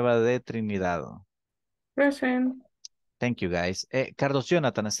Villanueva de Trinidad. Present. Thank you, guys. Carlos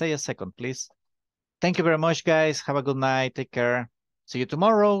Jonathan, stay a second, please. Thank you very much, guys. Have a good night. Take care. See you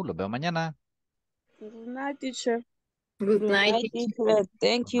tomorrow. Lo veo mañana. Good night, teacher. Good night, Night, teacher. teacher.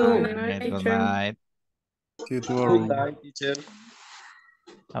 Thank you. Good night, Good teacher. night. See you tomorrow. Good night, teacher.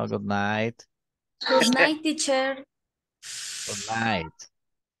 Have a good night. Good night, teacher. Good night.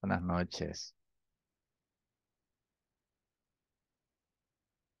 Buenas noches.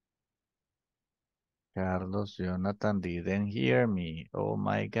 Carlos Jonathan didn't hear me. Oh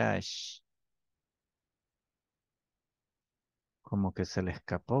my gosh. Como que se le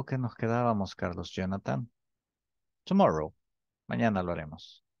escapó que nos quedábamos, Carlos Jonathan. Tomorrow. Mañana lo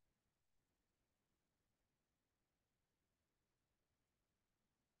haremos.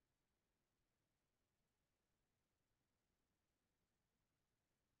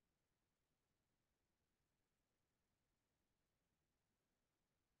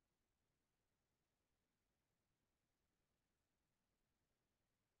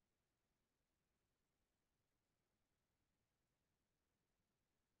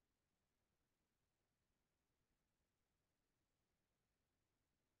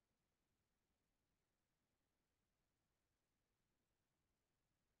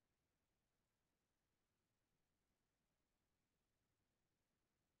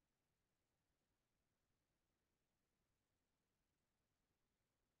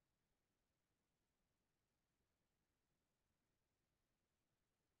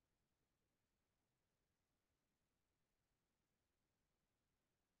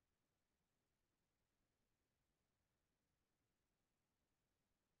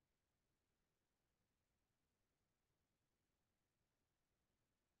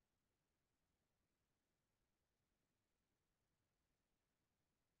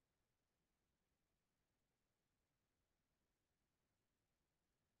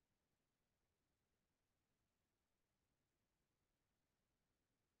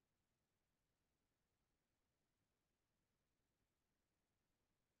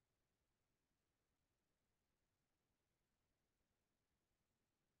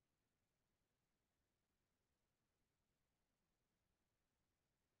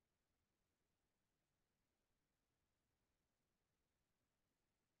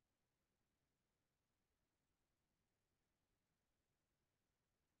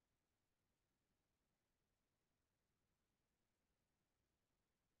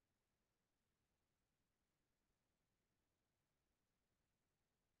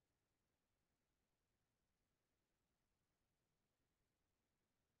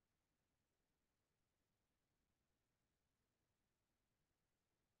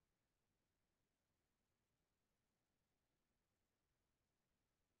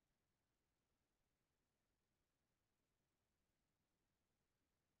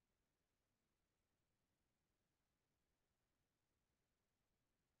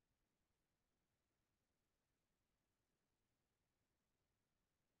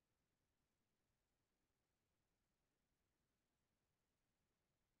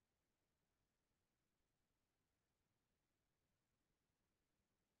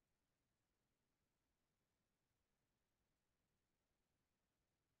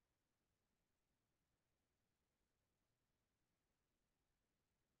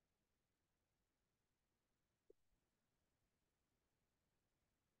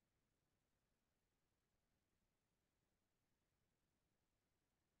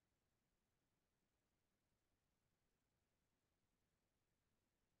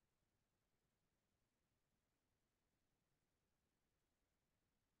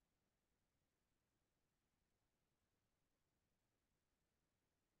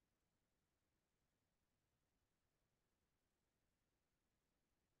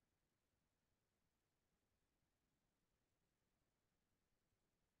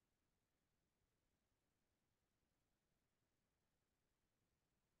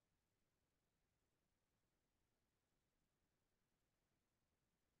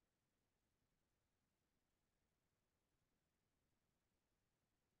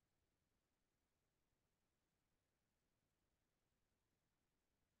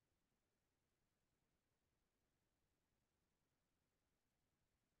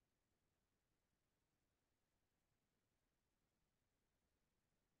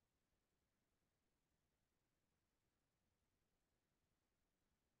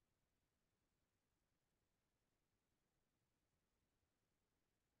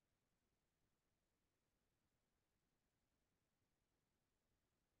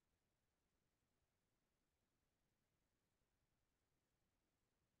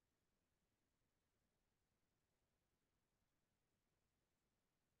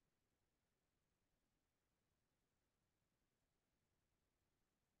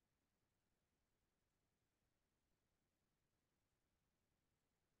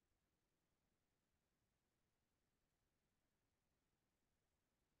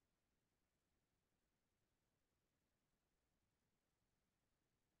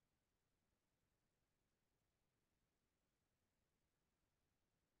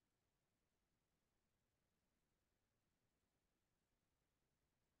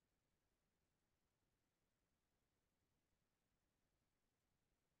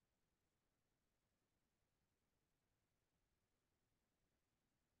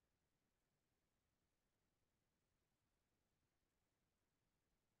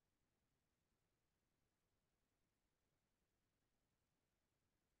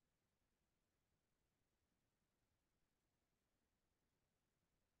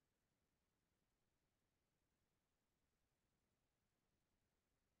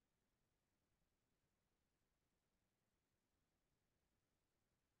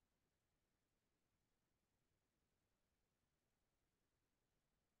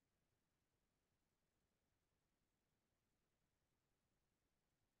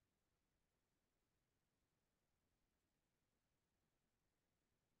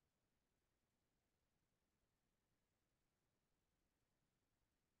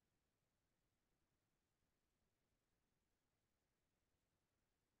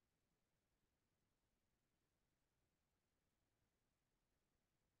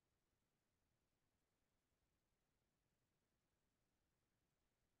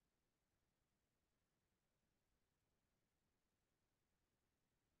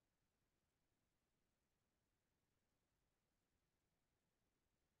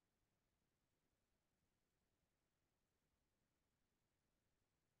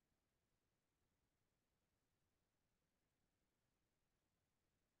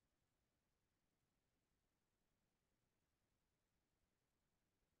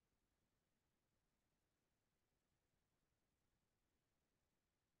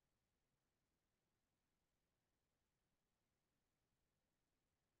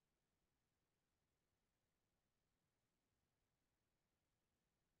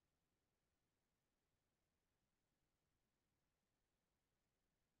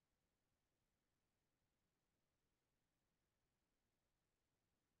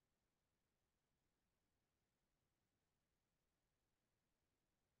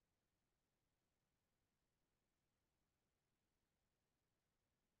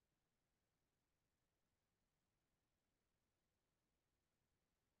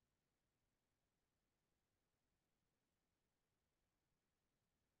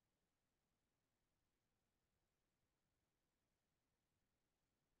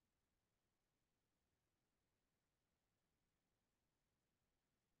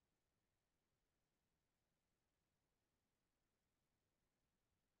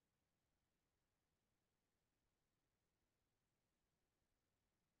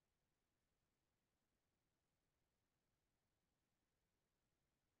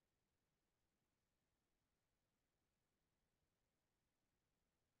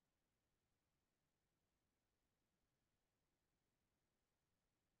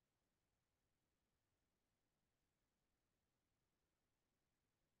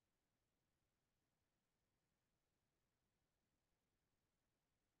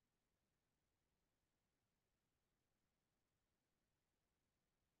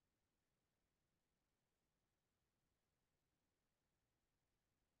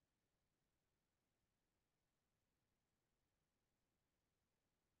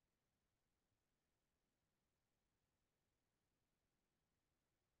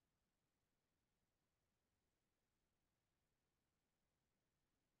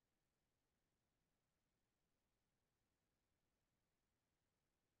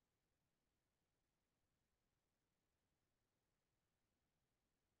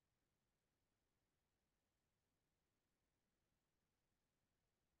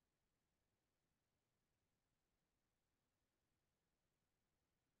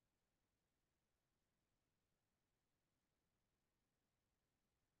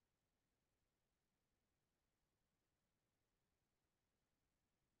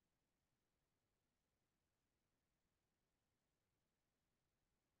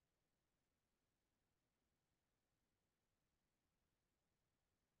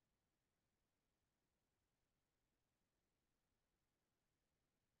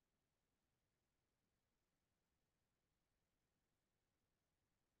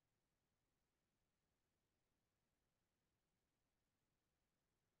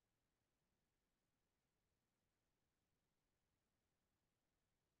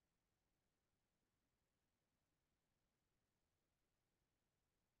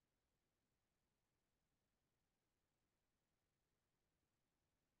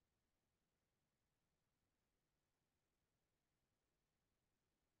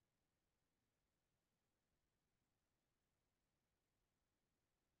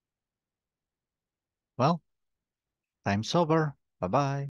 Time's over. Bye-bye.